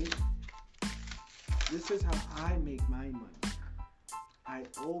it, right? This is how I make my money. I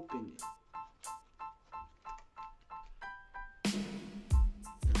open it.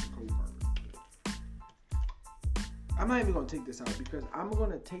 There's a code card. I'm not even gonna take this out because I'm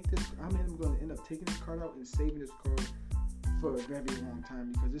gonna take this. I'm gonna end up taking this card out and saving this card for a very long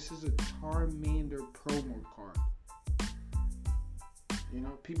time because this is a Charmander promo card. You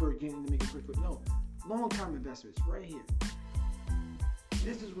know, people are getting to make a quick. No, long time investments right here.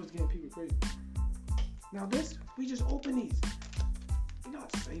 This is what's getting people crazy. Now this, we just open these. You're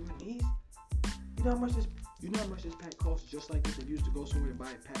not saving these. You know how much this pack costs just like this? If you used to go somewhere to buy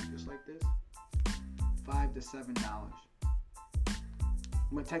a pack just like this, $5 to $7.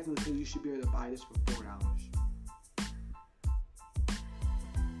 But technically, you should be able to buy this for $4.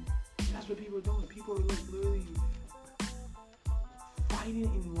 That's what people are doing. People are like literally fighting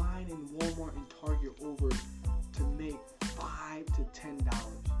in line in Walmart and Target over to make $5 to $10.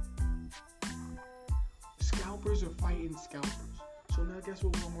 Scalpers are fighting scalpers. So now guess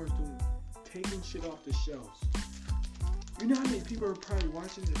what Walmart's doing? Taking shit off the shelves. You know how many people are probably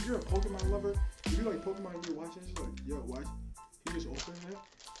watching this? If you're a Pokemon lover, if you like Pokemon and you're watching this, you're like, yo, watch. He just opening it?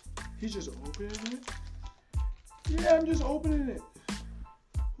 He's just opening it? Yeah, I'm just opening it.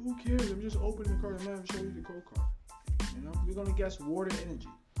 Who cares? I'm just opening the card. I'm not even showing you the code card. You know? We're gonna guess water energy.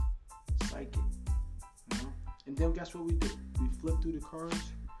 Psychic. You know? And then guess what we do? We flip through the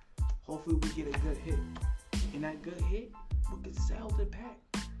cards. Hopefully we get a good hit. And that good hit, we can sell the pack.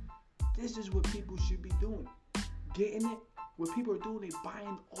 This is what people should be doing. Getting it. What people are doing, they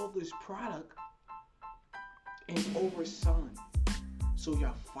buying all this product and overselling. So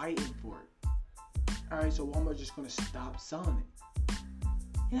you're fighting for it. Alright, so Walmart's just gonna stop selling it.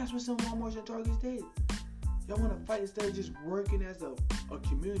 And that's what some Walmarts and Targets did. Y'all wanna fight instead of just working as a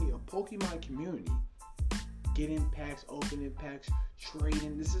community, a Pokemon community. Getting packs, opening packs,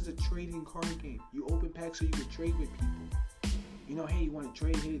 trading. This is a trading card game. You open packs so you can trade with people. You know, hey, you want to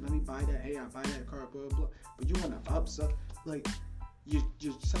trade? Hey, let me buy that. Hey, I buy that card, blah, blah, blah. But you want to upsell. Like, you're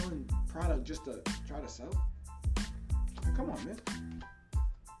selling product just to try to sell? Like, come on, man.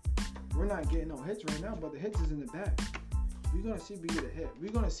 We're not getting no hits right now, but the hits is in the back. We're going to see if we get a hit.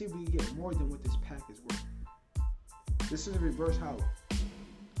 We're going to see if we get more than what this pack is worth. This is a reverse hollow.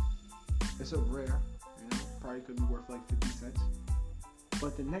 It's a rare. You know, probably could be worth like 50 cents.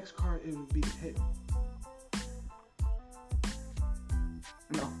 But the next card, it would be the hit.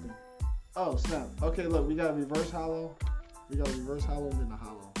 Nothing. Oh, snap. Okay, look, we got a reverse hollow. We got a reverse hollow and then a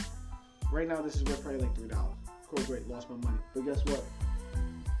hollow. Right now, this is worth probably like $3. Cool, great, lost my money. But guess what?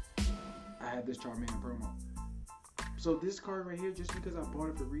 I had this Charmander promo. So this card right here, just because I bought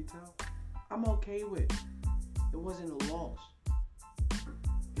it for retail, I'm okay with. It wasn't a loss.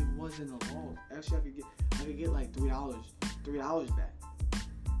 It wasn't a loss. Actually, I could get like $3 back.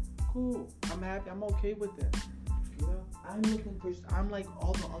 Cool. I'm happy. I'm okay with that. You know, I'm like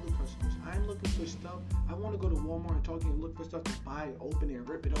all the other customers. I'm looking for stuff. I want to go to Walmart and Target and look for stuff to buy, open it, and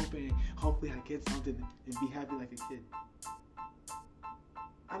rip it open, and hopefully I get something and be happy like a kid.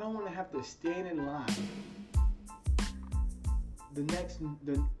 I don't want to have to stand in line.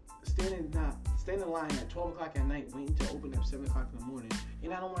 Stand in line at 12 o'clock at night, waiting to open up 7 o'clock in the morning,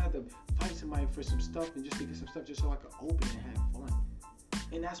 and I don't want to have to fight somebody for some stuff and just to get some stuff just so I can open it and have fun.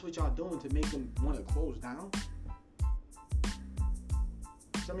 And that's what y'all doing to make them want to close down.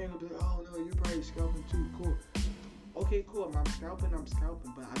 Some of you gonna be like, oh no, you're probably scalping too. Cool. Okay, cool. If I'm scalping,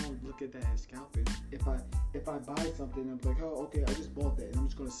 but I don't look at that as scalping. If I buy something, I'm like, oh, okay, I just bought that, and I'm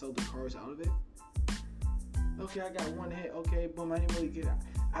just gonna sell the cards out of it. Okay, I got one hit. Okay, boom. I didn't really get it.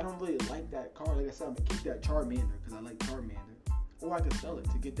 I don't really like that card. Like I said, I'm gonna keep that Charmander because I like Charmander. Or I could sell it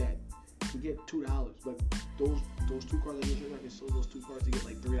to get $2. But those two cards I just showed, I can sell those two cards to get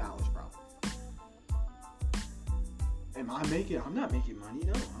like $3 probably. Am I making? I'm not making money.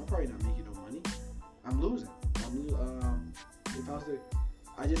 No, I'm probably not making no money. I'm losing. If I was to,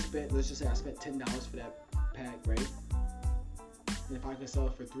 I just spent. Let's just say I spent $10 for that pack, right? And if I could sell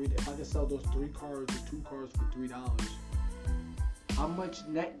it for if I could sell those 3 cards or 2 cards for $3, how much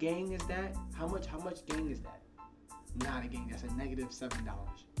net gain is that? How much gain is that? Not a gain. That's a negative $7.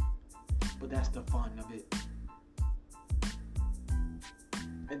 But that's the fun of it.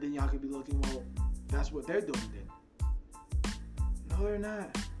 And then y'all could be looking, well, that's what they're doing then. No, they're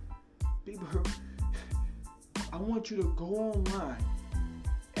not. People, I want you to go online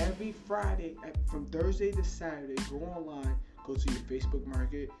every Friday from Thursday to Saturday. Go online, go to your Facebook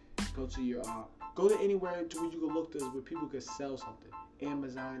Market, go to anywhere to where you can look to where people can sell something.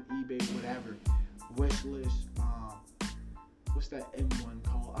 Amazon, eBay, whatever. Wishlist. What's that M1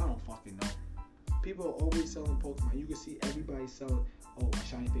 called? I don't fucking know. People are always selling Pokemon. You can see everybody selling. Oh, a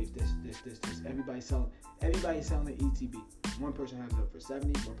shiny face. This. Everybody's selling an ETB. One person has it up for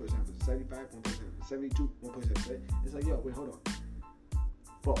 70. One person has it for 75. One person has it for 72. One person has it. It's like, yo, wait, hold on.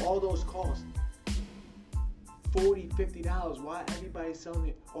 For all those costs, $40, $50. Why everybody's selling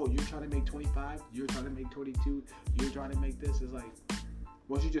it? Oh, you're trying to make 25. You're trying to make 22. You're trying to make this. It's like,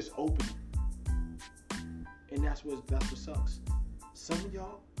 once you just open it, and that's what sucks. Some of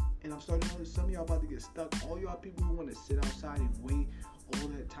y'all, and I'm starting to notice some of y'all about to get stuck. All y'all people who want to sit outside and wait, all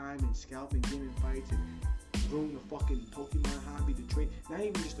that time and scalping, getting in fights, and ruin the fucking Pokemon hobby to trade. Not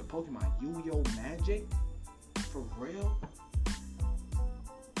even just the Pokemon, Yu-Gi-Oh! Magic? For real?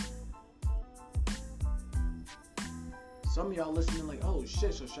 Some of y'all listening like, oh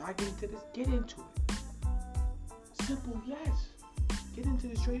shit, so should I get into this? Get into it. Simple, yes. Get into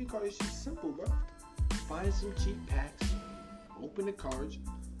this trading card. It's just simple, bro. Find some cheap packs, open the cards,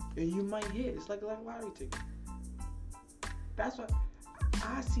 and you might hit. It's like a lottery ticket. That's what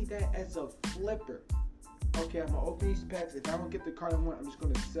I see that as a flipper. Okay, I'm gonna open these packs. If I don't get the card I want, I'm just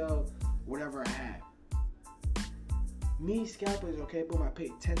gonna sell whatever I have. Me scalpers, okay, boom, I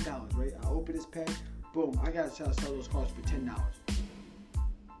paid $10, right? I open this pack, boom, I gotta sell those cards for $10.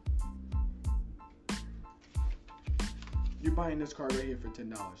 You're buying this card right here for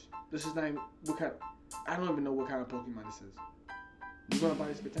 $10. This is not even, what kind, I don't even know what kind of Pokemon this is. You gonna buy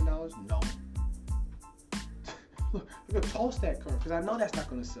this for $10? No. Look, I'm gonna toss that card, because I know that's not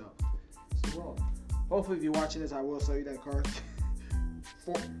gonna sell. So, well, hopefully if you're watching this, I will sell you that card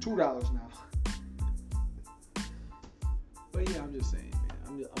for $2 now. But yeah, I'm just saying,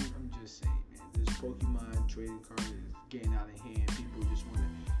 man. I'm just saying, man. This Pokemon trading card is getting out of hand. People just want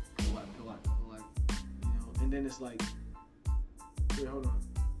to collect. You know, and then it's like, wait, hold on.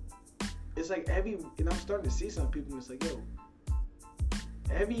 It's like and I'm starting to see some people. And it's like, yo,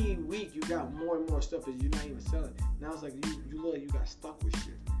 every week you got more and more stuff that you're not even selling. Now it's like you look like you got stuck with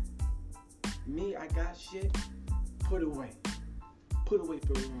shit. Me, I got shit. Put away for a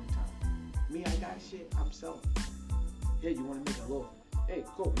long time. Me, I got shit. I'm selling. Yeah, you want to make a little. Hey,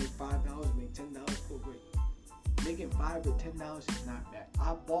 cool. Make $5, make $10. Cool, great. Making $5 or $10 is not bad.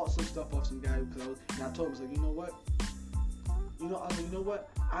 I bought some stuff off some guy who closed, and I told him, I was like, you know what? I was like, you know what?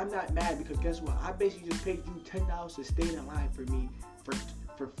 I'm not mad because guess what? I basically just paid you $10 to stay in line for me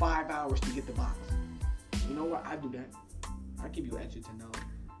for 5 hours to get the box. You know what? I do that. I give you extra $10.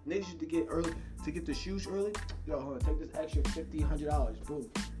 Niggas used to get the shoes early. Yo, hold on, take this extra $50, $100. Boom.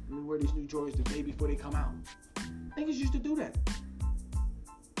 Let me wear these new Jordans the day before they come out. Niggas used to do that.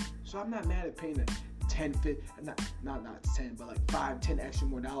 So I'm not mad at paying the 10, 50, not 10, but like 5, 10 extra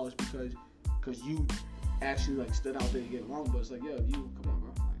more dollars because you actually like stood out there to get along. But it's like, yo, come on,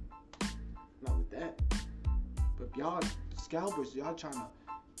 bro. Like, not with that. But y'all scalpers, y'all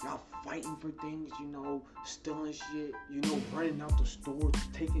fighting for things, you know, stealing shit, you know, running out the store,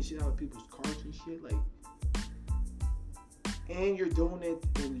 taking shit out of people's carts and shit, like. And you're doing it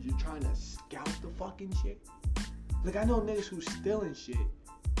and you're trying to scalp the fucking shit. Like, I know niggas who's stealing shit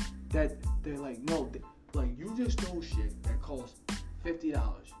that they're like, no, like, you just stole shit that costs $50.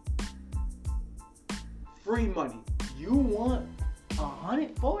 Free money. You want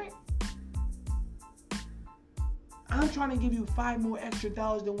 $100 for it? I'm trying to give you $5 more extra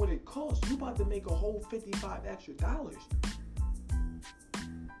dollars than what it costs. You about to make a whole $55 extra dollars.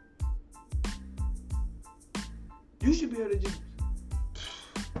 You should be able to just.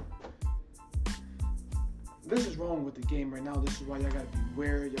 This is wrong with the game right now. This is why y'all gotta be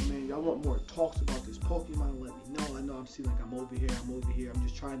wary. Y'all want more talks about this Pokemon. Let me know. I know I'm seeing like I'm over here. I'm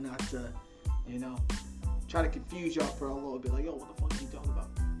just trying not to, you know, try to confuse y'all for a little bit. Like, yo, what the fuck are you talking about?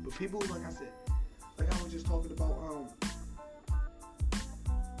 But people, like I said, like I was just talking about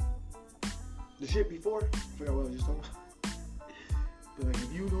the shit before. I forgot what I was just talking about. But like,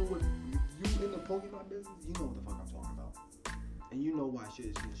 if you in the Pokemon business, you know what the fuck I'm talking about. And you know why shit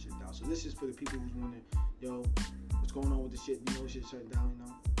is getting shut down. So this is for the people who's wondering, yo, what's going on with the shit? You know, shit shut down, you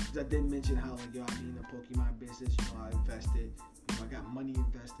know? Because I did mention how, like, yo, I be in the Pokemon business, you know, I invested, you know, I got money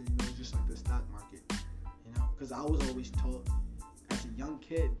invested, you know, it's just like the stock market, you know? Because I was always taught, as a young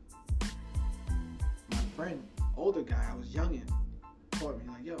kid, my friend, older guy, I was youngin', taught me,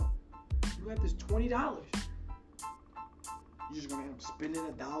 like, yo, you got this $20. You're just gonna end up spending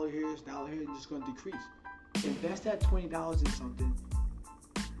 $1 here, $1 here, and just gonna decrease. Invest that $20 in something,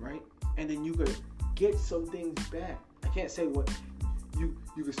 right? And then you could get some things back. I can't say what you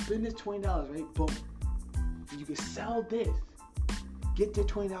could spend this $20, right? Boom. You could sell this, get your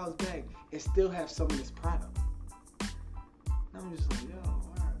 $20 back, and still have some of this product. And I'm just like, yo,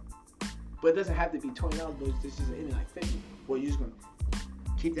 alright. But it doesn't have to be $20, but it's just in like $50. Well, you're just gonna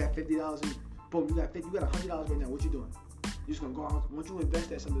keep that $50 and boom, you got $100 right now. What you doing? You're just gonna go out. Once you invest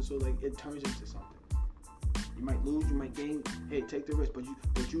that something, so like it turns into something. You might lose, you might gain. Hey, take the risk, but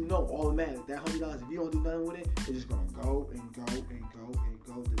you know automatic that $100. If you don't do nothing with it, it's just gonna go and go and go and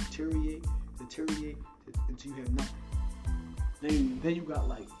go, deteriorate until you have nothing. Then you got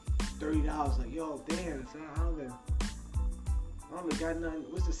like $30. Like, yo, damn, son, I don't even got nothing.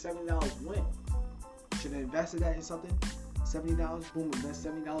 What's the $7 win? Should I invested that in something $70, boom, invest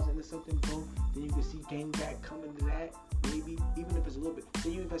 $70 into something, boom. Then you can see gain back coming to that, maybe, even if it's a little bit.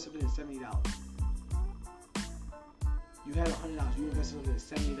 Then you invest something in $70. You had $100, you invest something in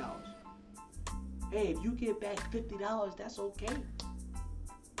 $70. Hey, if you get back $50, that's okay.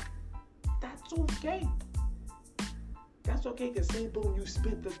 That's okay. That's okay, because say, boom, you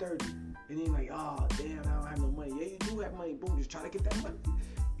spent the 30. And then you're like, oh, damn, I don't have no money. Yeah, you do have money. Boom, just try to get that money.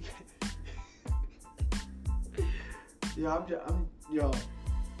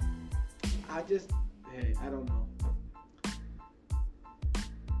 Hey, I don't know.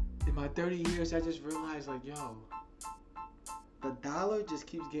 In my 30 years, I just realized, like, yo, the dollar just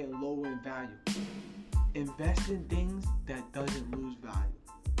keeps getting lower in value. Invest in things that doesn't lose value.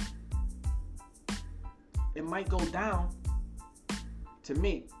 It might go down. To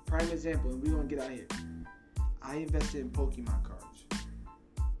me, prime example, and we're gonna get out of here. I invested in Pokemon cards.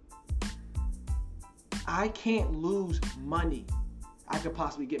 I can't lose money. I could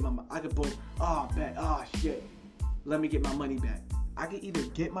possibly get I could boom, shit. Let me get my money back. I could either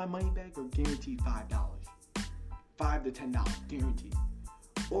get my money back or guarantee $5. $5 to $10, guaranteed.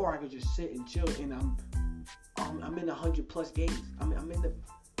 Or I could just sit and chill and I'm in 100 plus games. I'm in the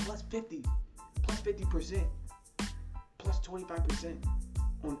plus 50%, plus 25%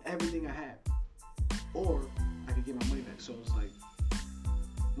 on everything I have. Or I could get my money back. So it's like,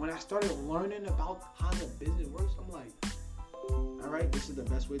 when I started learning about how the business works, I'm like, all right, this is the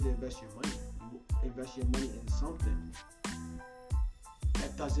best way to invest your money. You invest your money in something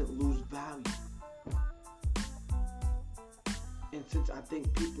that doesn't lose value. And since I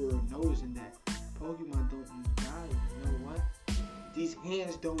think people are noticing that Pokemon don't lose value, you know what? These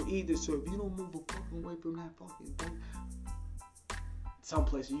hands don't either. So if you don't move a fucking way from that fucking thing, some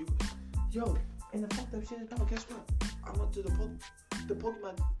places and the fucked up shit is about, guess what? I went to this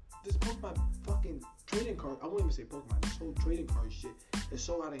Pokemon fucking trading card. I won't even say Pokemon. This whole trading card shit is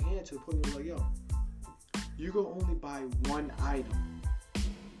so out of hand to the point where like, yo, you can only buy one item.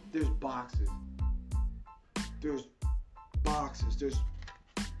 There's boxes. There's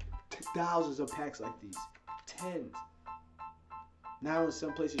thousands of packs like these. Tens. Now in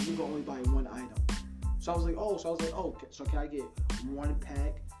some places you can only buy one item. So I was like, so can I get one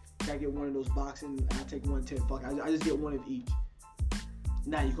pack? Can I get one of those boxes and I take 110? Fuck, I just get one of each.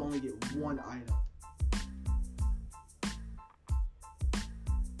 Now you can only get one item.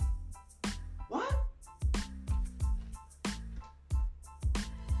 What?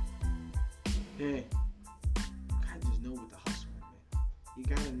 Yeah. I just know what the hustle is, man. You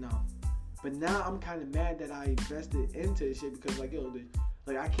gotta know. But now I'm kind of mad that I invested into this shit because, like, yo,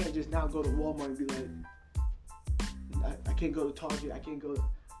 I can't just now go to Walmart and be like, I can't go to Target. I can't go.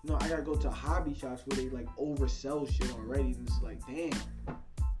 No, I gotta go to hobby shops where they like oversell shit already. And it's like, damn,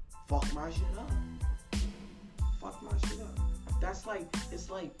 fuck my shit up. Fuck my shit up. That's like, it's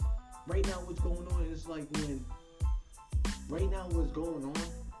like, right now what's going on is like right now what's going on,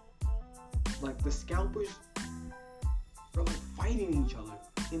 like the scalpers are like fighting each other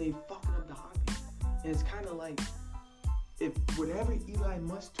and they fucking up the hobby. And it's kind of like, if whatever Elon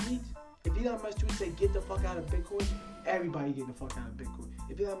Musk tweets, if Elon Musk tweets say get the fuck out of Bitcoin, everybody get the fuck out of Bitcoin.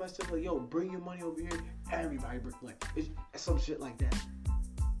 If Elon Musk says like, yo, bring your money over here, everybody bring, like, it's some shit like that.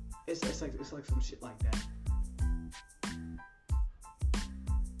 It's like some shit like that.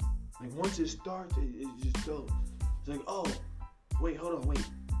 Like once it starts, it just goes. It's like, oh, wait, hold on, wait.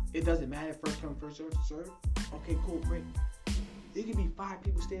 It doesn't matter, first come, first serve. Okay, cool, great. It could be 5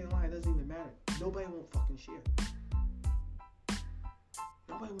 people standing in line, it doesn't even matter. Nobody won't fucking share.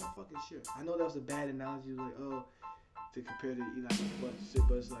 Nobody won't fucking share. I know that was a bad analogy, like, oh, to compare to Elon Musk,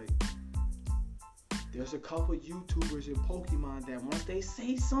 but it's like, there's a couple YouTubers in Pokemon that once they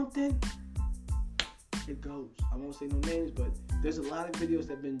say something, it goes. I won't say no names, but there's a lot of videos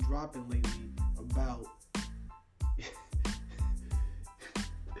that have been dropping lately about,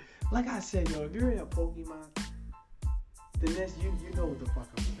 like I said, yo, if you're in a Pokemon, then that's you know what the fuck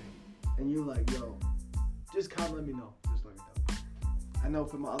I'm saying. And you're like, yo, just come let me know. Just let me know. I know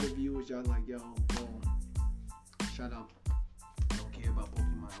for my other viewers, y'all like, yo, shut up. I don't care about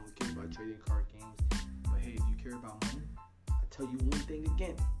Pokemon. I don't care about trading card games. But hey, if you care about money, I tell you one thing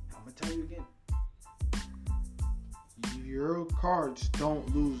again. I'm going to tell you again. Your cards don't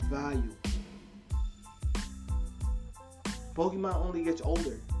lose value. Pokemon only gets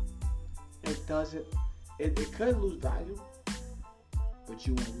older. It doesn't. It could lose value, but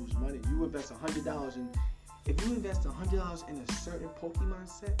you won't lose money. You invest $100 in. If you invest $100 in a certain Pokemon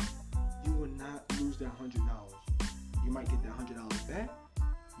set, you will not lose that $100. You might get that $100 back.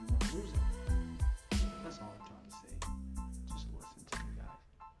 You won't lose it. That's all I'm trying to say. Just listen to me,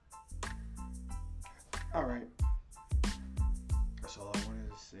 guys. All right.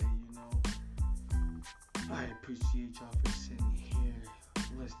 I appreciate y'all for sitting here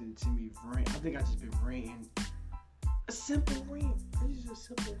listening to me rant. I think I just been ranting. A simple rant. It's just a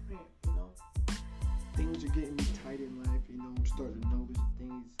simple rant, you know. Things are getting me tight in life, you know. I'm starting to notice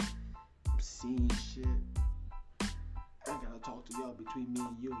things. I'm seeing shit. I gotta talk to y'all between me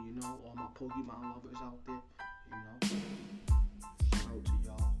and you know. All my Pokemon lovers out there, you know. Shout out to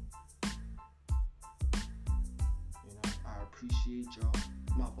y'all. You know, I appreciate y'all.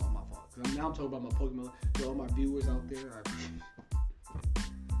 My fault. Cause now I'm talking about my Pokemon. To all my viewers out there, I appreciate.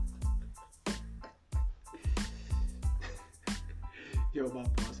 Yo, my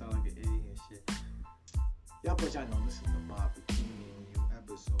fault. Sound like an idiot and shit. Y'all, but y'all know this is the Bob Between Me and You,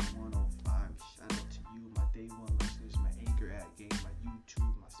 episode 105. Shout out to you, my day one listeners, my Anchor ad game, my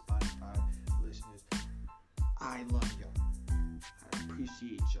YouTube, my Spotify listeners. I love y'all. I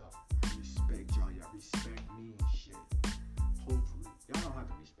appreciate y'all. I respect y'all. Y'all respect me and shit. Hopefully. Y'all don't have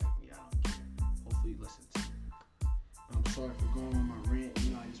to respect me. I don't care. Hopefully you listen to me. I'm sorry for going on my rant.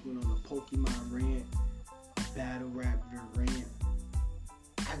 You know, I just went on a Pokemon rant, a battle rap rant.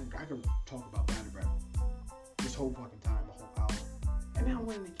 I could talk about battle rap this whole fucking time, a whole hour. And then I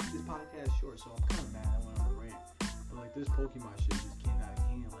wanted to keep this podcast short, so I'm kind of mad I went on a rant. But like this Pokemon shit just came out of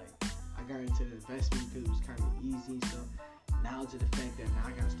hand. Like I got into the investment because it was kind of easy and stuff. Now to the fact that now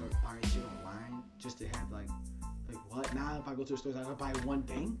I gotta start buying shit online just to have like what? Now if I go to the store, I gotta buy one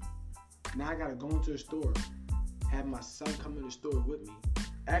thing. Now I gotta go into the store, have my son come in the store with me,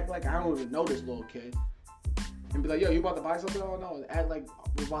 act like I don't even know this little kid, and be like, yo, you about to buy something? Oh no, act like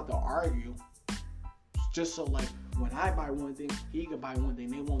we're about to argue. Just so like when I buy one thing, he can buy one thing.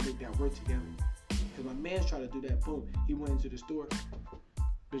 They won't think that we're together. Cause my man's trying to do that. Boom. He went into the store.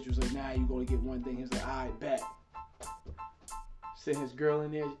 Bitch was like, nah, you gonna get one thing. He was like, alright, bet. Sent his girl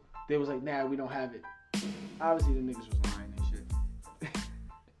in there. They was like, nah, we don't have it. Obviously the niggas was lying and shit.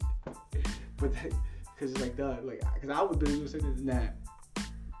 But that, cause it's like that, like, cause I would be say this, nah.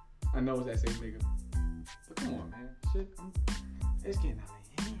 I know it's that same nigga. But come on, man. Shit, it's getting out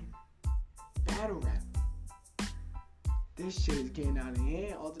of hand. Battle rap. This shit is getting out of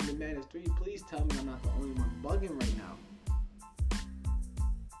hand. Ultimate Madness 3, please tell me I'm not the only one bugging right now.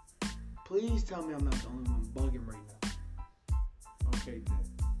 Please tell me I'm not the only one bugging right now. Okay, then.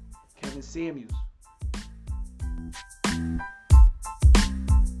 Kevin Samuels.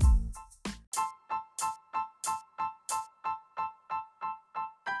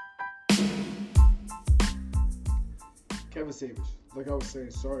 Kevin Samuels. Like I was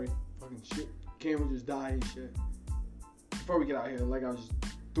saying, sorry. Fucking shit. Camera just died and shit. Before we get out here, like I was just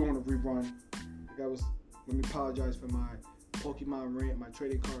doing a rerun. Let me apologize for my Pokemon rant, my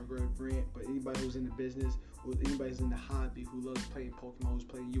trading card rant, but anybody who's in the business, or anybody who's in the hobby, who loves playing Pokemon, who's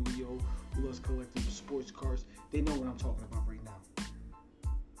playing Yu-Gi-Oh, who loves collecting sports cards, they know what I'm talking about right now.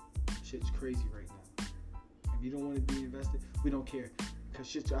 Shit's crazy right now. If you don't want to be invested, we don't care, because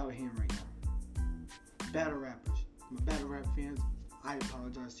shit's out of hand right now. Battle rappers, my battle rap fans, I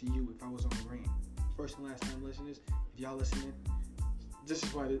apologize to you if I was on a rant. First and last time listeners, if y'all listening, this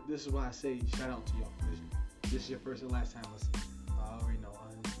is why I say shout out to y'all, because this is your first and last time listening. I already know,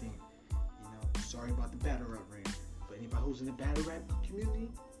 I understand. You know, sorry about the battle rap rant, but anybody who's in the battle rap community,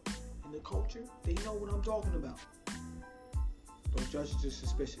 in the culture, they know what I'm talking about. Don't judge, just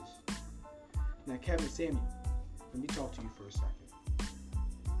suspicious. Now, Kevin Samuel, let me talk to you for a second.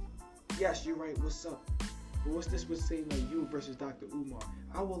 Yes, you're right. What's up? But what's this with saying like you versus Dr. Umar?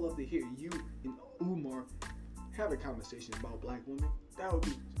 I would love to hear you and Umar have a conversation about black women. That would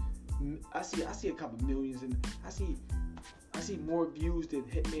be. I see a couple millions, and I see more views than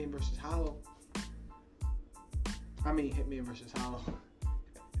Hitman versus Hollow. I mean Hitman versus Hollow.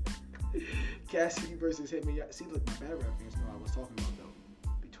 Cassidy versus Hitman. See, look, my battle rap fans know what I was talking about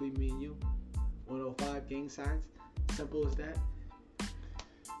though. Between me and you, 105 gang signs. Simple as that.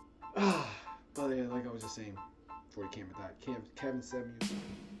 But yeah, like I was just saying before the camera died, Kevin Samuels,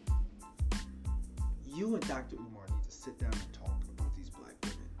 you and Dr. Umar need to sit down and talk about these black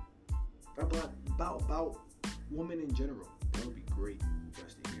women. About women in general. That would be great for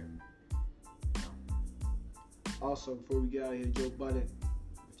us to hear. Also, before we get out of here, Joe Budden,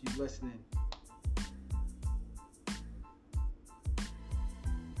 if you're listening,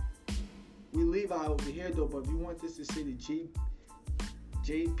 we leave out over here though, but if you want this to say the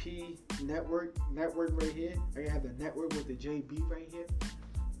JP network right here, I gotta have the network with the JB right here.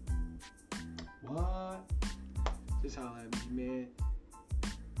 What? Just holla at me, man.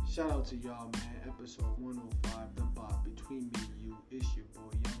 Shout out to y'all, man. Episode 105, The Bob Between Me and You. It's your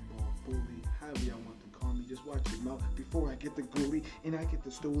boy, Young Ball Bully. However y'all want to call me. Just watch your mouth before I get the goalie and I get the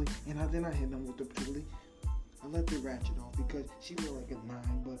stoolie and then I hit them with the toolie. I let the ratchet off because she look like a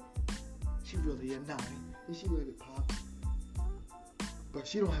 9, but she really a 9, and she let it pop. But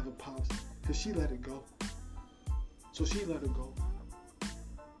she don't have a pops, because she let it go. So she let it go.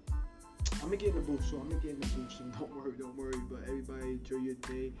 I'm going to get in the booth, so don't worry. But everybody, enjoy your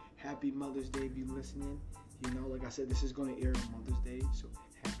day. Happy Mother's Day if you're listening. You know, like I said, this is going to air on Mother's Day. So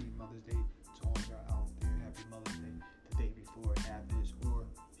happy Mother's Day to all y'all out there. Happy Mother's Day the day before it happens, or,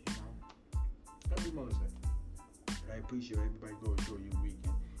 you know, happy Mother's Day. But I appreciate everybody. Go enjoy your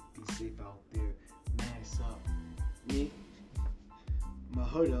weekend. Be safe out there. Mask up. Me, my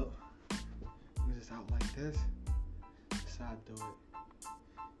hood up. I'm just out like this. That's how I do it.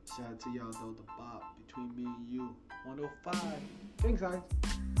 Shout out to y'all though, the bop between me and you. 105. Thanks, guys.